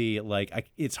really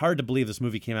it's hard to believe this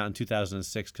movie came out in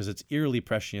 2006 because it's eerily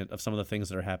prescient of some of the things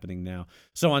that are happening now.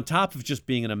 So on top of just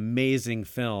being an amazing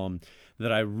film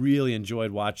that I really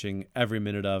enjoyed watching every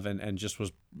minute of and just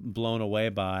was blown away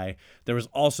by, there was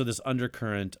also this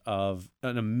undercurrent of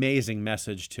an amazing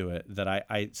message to it that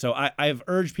I've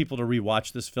urged people to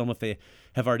rewatch this film if they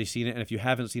have already seen it, and if you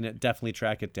haven't seen it, definitely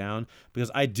track it down because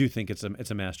I do think it's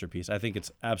a masterpiece. I think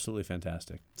it's absolutely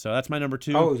fantastic. So that's my number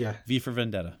 2. Oh yeah, V for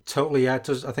Vendetta. Totally, yeah. It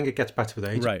does. I think it gets better with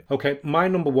age. Right. Okay, my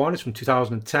number 1 is from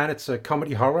 2010. It's a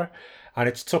comedy horror, and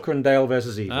it's Tucker and Dale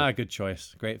versus Evil. Good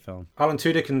choice. Great film. Alan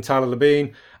Tudyk and Tyler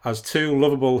Labine as 2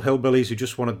 lovable hillbillies who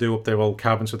just want to do up their old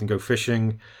cabin so they can go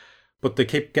fishing, but they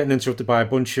keep getting interrupted by a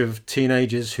bunch of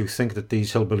teenagers who think that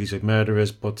these hillbillies are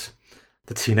murderers, but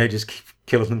the teenagers keep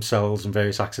killing themselves in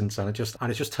various accidents, and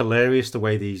it's just hilarious the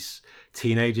way these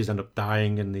teenagers end up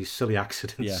dying in these silly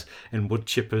accidents in wood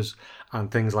chippers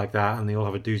and things like that, and they all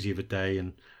have a doozy of a day,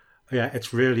 and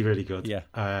it's really, really good. Yeah.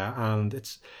 And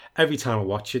it's every time I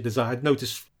watch it, I'd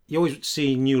notice you always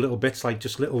see new little bits, like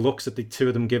just little looks that the two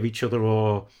of them give each other,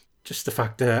 or just the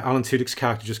fact that Alan Tudyk's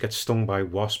character just gets stung by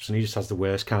wasps and he just has the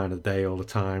worst kind of day all the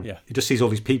time. Yeah. He just sees all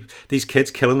these kids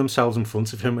killing themselves in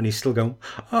front of him, and he's still going,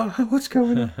 oh, what's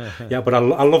going on? Yeah, but I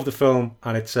love the film,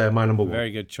 and it's my number 1. Very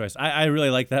good choice. I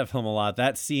really like that film a lot.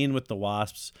 That scene with the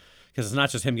wasps, because it's not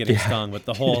just him getting stung, but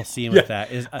the whole scene with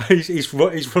that is... he's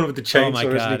running with the chainsaw, oh my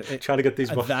God. Trying to get these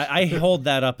wasps. I hold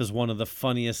that up as one of the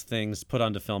funniest things put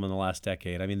onto film in the last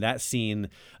decade. I mean, that scene,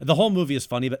 the whole movie is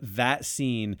funny, but that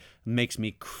scene makes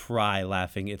me cry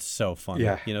laughing. It's so funny.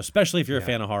 Yeah. Especially if you're a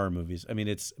fan of horror movies. I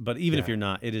mean, but even if you're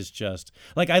not, it is just...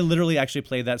 I literally actually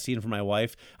played that scene for my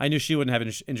wife. I knew she wouldn't have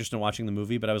interest in watching the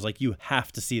movie, but I was like, you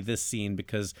have to see this scene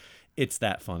because... it's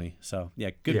that funny. So,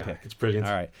 good pick. It's brilliant.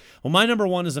 All right. Well, my number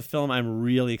 1 is a film I'm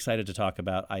really excited to talk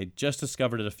about. I just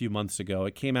discovered it a few months ago.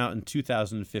 It came out in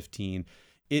 2015.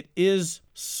 It is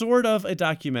sort of a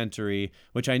documentary,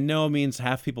 which I know means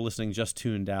half people listening just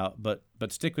tuned out, but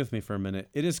stick with me for a minute.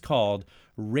 It is called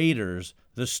Raiders,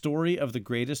 the story of the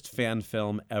greatest fan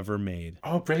film ever made.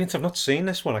 Oh, brilliant. I've not seen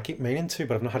this one. I keep meaning to,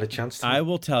 but I've not had a chance to. I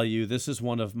will tell you, this is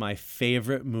one of my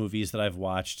favorite movies that I've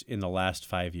watched in the last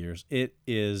 5 years. It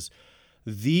is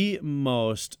the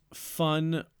most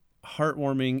fun,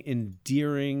 heartwarming,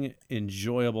 endearing,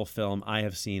 enjoyable film I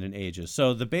have seen in ages.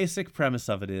 So the basic premise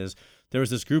of it is there was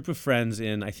this group of friends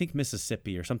in, I think,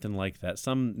 Mississippi or something like that,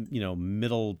 some,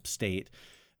 middle state.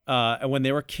 And when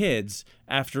they were kids,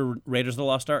 after Raiders of the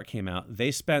Lost Ark came out,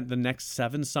 they spent the next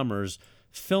 7 summers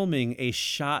filming a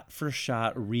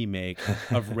shot-for-shot remake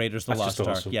of Raiders of the Lost Ark.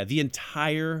 Awesome. Yeah, the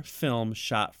entire film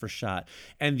shot for shot.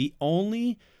 And the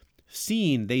only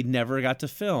scene they never got to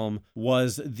film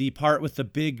was the part with the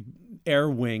big air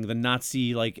wing, the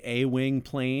Nazi A-wing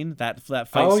plane, that fight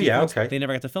sequence. Yeah, okay. They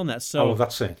never got to film that. So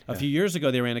that's it. A few years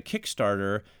ago, they ran a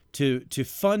Kickstarter to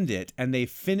fund it, and they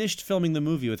finished filming the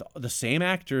movie with the same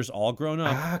actors, all grown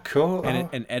up. Ah, cool.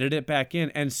 And edit it back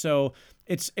in. And so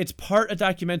it's part a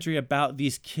documentary about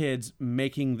these kids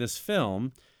making this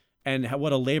film and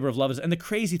what a labor of love is. And the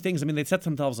crazy things, they set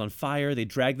themselves on fire. They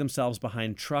drag themselves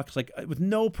behind trucks, with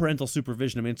no parental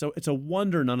supervision. it's a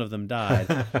wonder none of them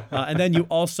died. And then you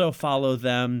also follow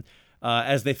them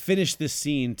as they finish this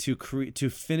scene to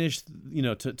finish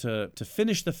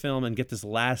the film and get this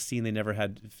last scene they never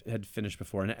had finished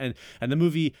before. And the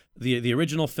movie, the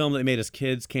original film that they made as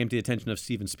kids, came to the attention of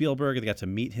Steven Spielberg. They got to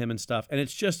meet him and stuff. And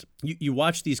it's just you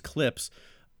watch these clips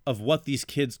of what these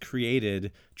kids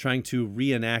created trying to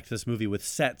reenact this movie with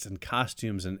sets and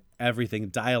costumes and everything,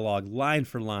 dialogue line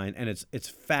for line, and it's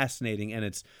fascinating, and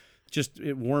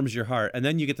it warms your heart. And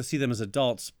then you get to see them as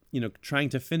adults, trying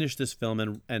to finish this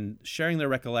film and sharing their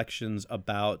recollections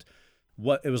about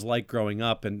what it was like growing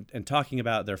up and talking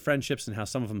about their friendships and how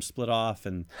some of them split off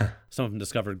and some of them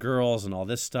discovered girls and all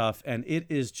this stuff. And it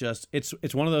is just, it's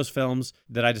one of those films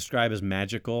that I describe as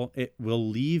magical. It will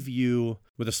leave you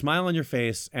with a smile on your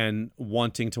face and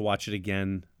wanting to watch it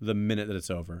again the minute that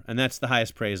it's over. And that's the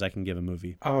highest praise I can give a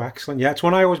movie. Oh, excellent. Yeah, it's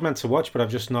one I always meant to watch, but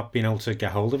I've just not been able to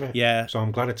get hold of it. Yeah. So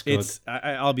I'm glad it's good.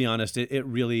 I'll be honest, it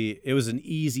was an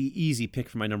easy pick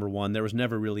for my number one. There was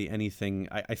never really anything.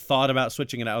 I thought about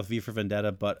switching it out with V for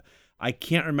Vendetta, but I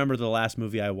can't remember the last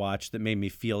movie I watched that made me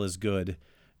feel as good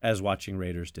as watching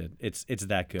Raiders did. It's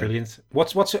that good. Brilliant.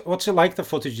 What's it like, the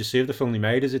footage you see of the film they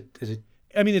made? Is it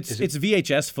it's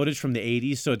VHS footage from the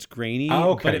 80s, so it's grainy.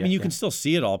 Oh, okay. But you can still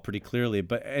see it all pretty clearly.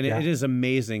 It is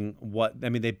amazing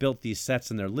they built these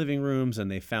sets in their living rooms, and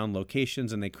they found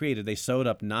locations, and they sewed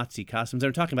up Nazi costumes.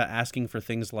 They're talking about asking for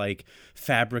things like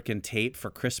fabric and tape for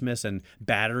Christmas and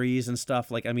batteries and stuff.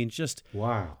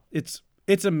 Wow.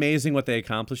 It's amazing what they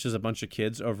accomplished as a bunch of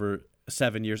kids over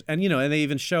 7 years. And and they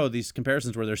even show these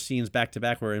comparisons where there's scenes back to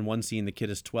back where in one scene the kid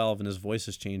is 12 and his voice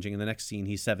is changing, and the next scene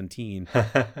he's 17.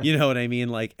 You know what I mean?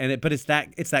 But it's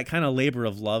that kind of labor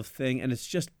of love thing, and it's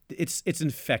just it's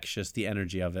infectious, the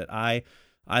energy of it. I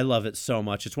love it so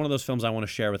much. It's one of those films I want to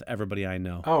share with everybody I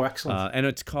know. Oh, excellent. And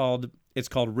it's called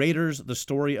Raiders: The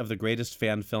Story of the Greatest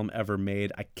Fan Film Ever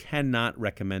Made. I cannot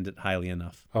recommend it highly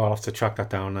enough. Oh, I'll have to track that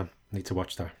down then. Need to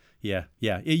watch that. Yeah,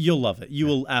 you'll love it. You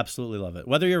will absolutely love it.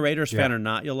 Whether you're a Raiders fan or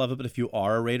not, you'll love it. But if you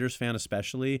are a Raiders fan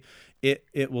especially,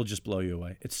 it will just blow you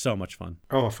away. It's so much fun.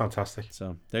 Oh, fantastic.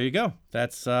 So there you go.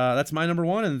 That's my number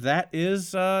one, and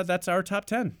that's our top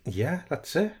 10. Yeah,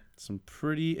 that's it. Some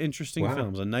pretty interesting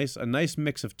films. A nice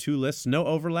mix of two lists, no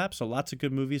overlap, so lots of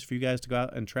good movies for you guys to go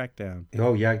out and track down.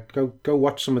 Oh yeah, go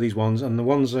watch some of these ones, and the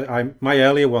ones my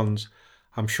earlier ones,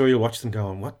 I'm sure you'll watch them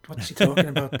going, what's he talking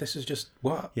about? This is just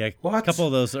what? Yeah, what? A couple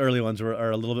of those early ones are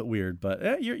a little bit weird,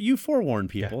 but you forewarn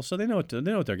people, so they know what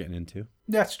they're getting into.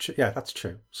 That's true. Yeah, that's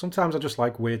true. Sometimes I just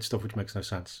like weird stuff which makes no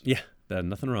sense. Yeah,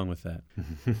 nothing wrong with that.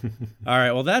 All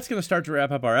right, well, that's going to start to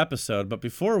wrap up our episode, but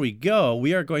before we go,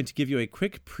 we are going to give you a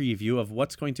quick preview of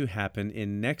what's going to happen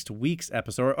in next week's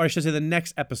episode, or I should say the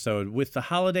next episode. With the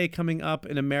holiday coming up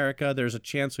in America, there's a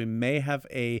chance we may have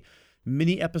a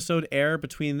mini episode air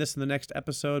between this and the next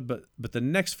episode, but the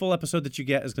next full episode that you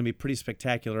get is going to be pretty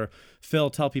spectacular.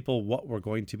 Phil, tell people what we're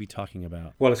going to be talking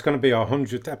about. Well, it's going to be our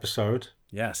 100th episode.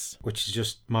 Yes. Which is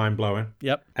just mind-blowing.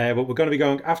 Yep. But we're going to be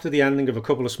going after the ending of a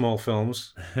couple of small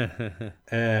films.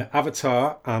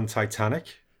 Avatar and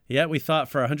Titanic. Yeah, we thought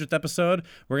for our 100th episode,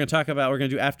 we're going to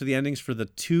do after the endings for the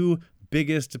two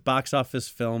biggest box office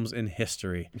films in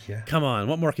history. Yeah. Come on,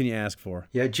 what more can you ask for?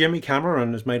 Yeah, Jimmy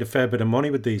Cameron has made a fair bit of money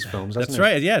with these films, hasn't That's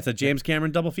right. Yeah, it's a James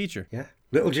Cameron double feature. Yeah.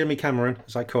 Little Jimmy Cameron,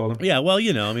 as I call him. Yeah, well,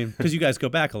 because you guys go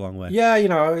back a long way. Yeah,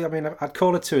 I'd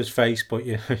call it to his face, but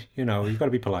you've got to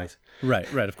be polite. Right,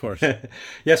 of course.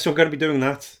 Yeah, so we're going to be doing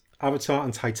that. Avatar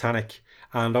and Titanic.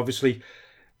 And obviously,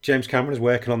 James Cameron is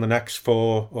working on the next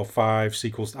 4 or 5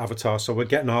 sequels to Avatar, so we're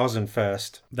getting ours in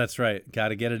first. That's right. Got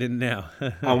to get it in now.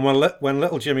 And when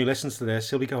little Jimmy listens to this,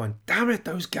 he'll be going, damn it,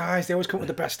 those guys, they always come up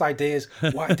with the best ideas.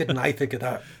 Why didn't I think of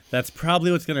that? That's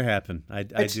probably what's going to happen. I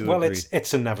do agree.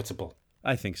 It's inevitable.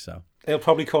 I think so. He'll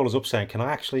probably call us up saying, can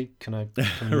I use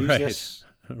Right. this?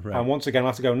 Right. And once again, I'll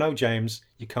have to go, no, James,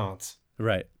 you can't.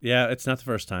 Right. Yeah, it's not the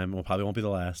first time. It probably won't be the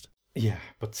last. Yeah,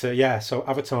 but so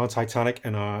Avatar, Titanic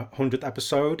in our 100th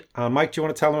episode. Mike, do you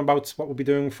want to tell them about what we'll be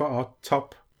doing for our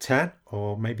top 10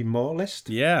 or maybe more list?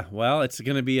 Yeah, well, it's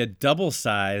going to be a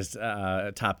double-sized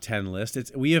top 10 list.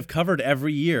 We have covered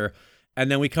every year,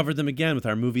 and then we covered them again with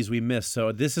our movies we missed.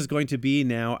 So this is going to be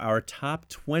now our top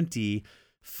 20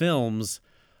 films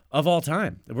of all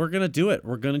time. We're going to do it.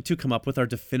 We're going to come up with our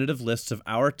definitive lists of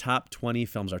our top 20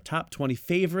 films, our top 20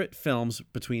 favorite films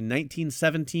between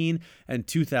 1917 and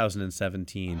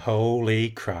 2017. Holy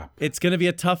crap. It's going to be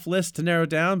a tough list to narrow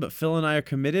down, but Phil and I are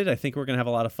committed. I think we're going to have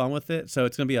a lot of fun with it. So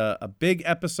it's going to be a big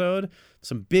episode,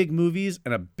 some big movies,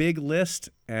 and a big list,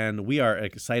 and we are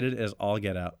excited as all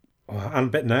get out. I'm a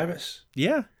bit nervous.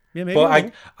 Yeah, maybe.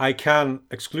 But I can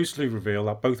exclusively reveal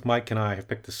that both Mike and I have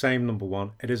picked the same number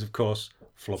one. It is, of course,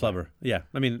 Flubber. Yeah,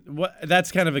 I mean,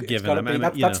 that's kind of a given.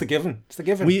 That's the given. It's the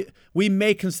given. We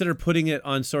may consider putting it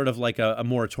on sort of like a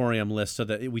moratorium list so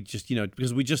that we just,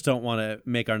 because we just don't want to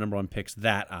make our number one picks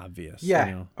that obvious.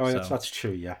 Yeah. That's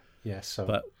true. Yeah. Yeah. So,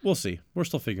 but we'll see. We're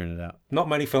still figuring it out. Not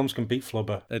many films can beat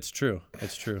Flubber. It's true.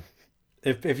 It's true.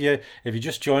 If you're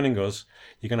just joining us,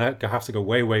 you're gonna have to go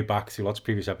way back to lots of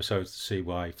previous episodes to see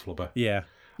why Flubber. Yeah.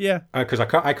 Yeah, because I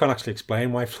can't actually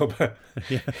explain why Flubber.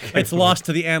 Yeah. It's lost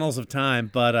to the annals of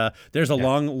time, but there's a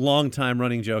long time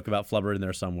running joke about Flubber in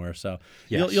there somewhere. So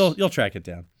yes. you'll track it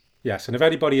down. Yes, and if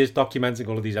anybody is documenting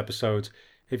all of these episodes,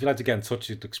 if you'd like to get in touch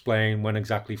to explain when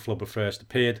exactly Flubber first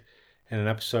appeared in an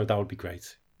episode, that would be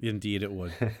great. Indeed, it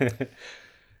would.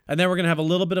 And then we're going to have a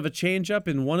little bit of a change up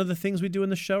in one of the things we do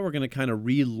in the show. We're going to kind of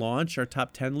relaunch our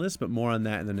top 10 list, but more on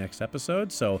that in the next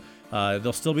episode. So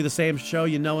they'll still be the same show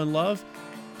you know and love.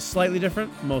 Slightly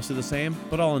different, mostly the same,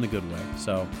 but all in a good way.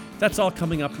 So that's all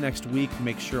coming up next week.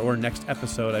 Or next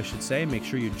episode, I should say. Make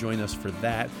sure you join us for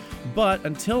that. But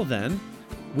until then,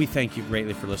 we thank you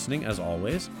greatly for listening, as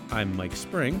always. I'm Mike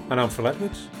Spring. And I'm Phil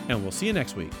Edwards. And we'll see you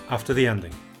next week. After the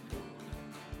ending.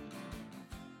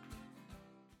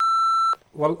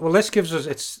 Well, this gives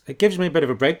me a bit of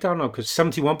a breakdown now, because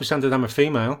 71% of them are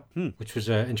female, which was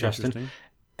interesting.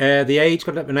 The age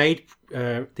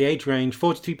range,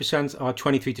 42% are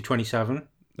 23 to 27.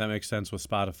 That makes sense with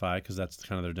Spotify, because that's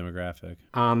kind of their demographic.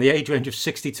 And the age range of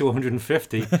 60 to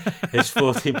 150 is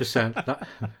 14%.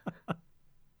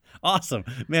 Awesome.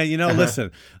 Man,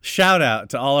 listen, shout out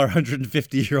to all our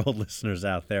 150-year-old listeners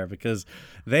out there, because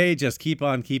they just keep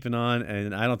on keeping on,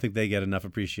 and I don't think they get enough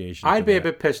appreciation. I'd be a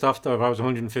bit pissed off, though, if I was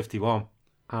 151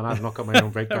 and I've not got my own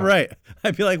breakdown. Right.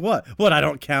 I'd be like, what? What, I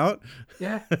don't count?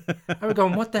 Yeah. I would go,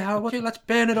 what the hell? Let's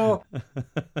burn it all.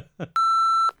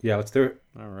 Yeah, let's do it.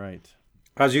 All right.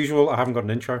 As usual, I haven't got an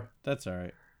intro. That's all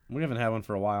right. We haven't had one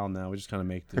for a while now. We just kind of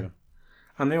make do.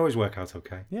 And they always work out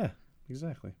okay. Yeah,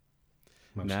 exactly.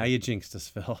 Mostly. Now you jinxed us,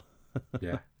 Phil.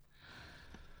 Yeah.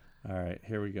 All right,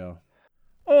 here we go.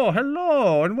 Oh,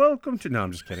 hello, and welcome to... No,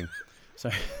 I'm just kidding.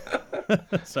 Sorry.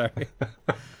 Sorry.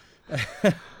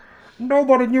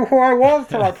 Nobody knew who I was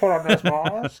till I put on this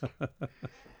mask.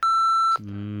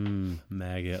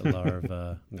 Maggot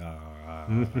larva.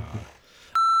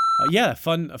 Yeah,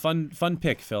 fun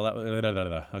pick, Phil.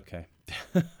 Okay.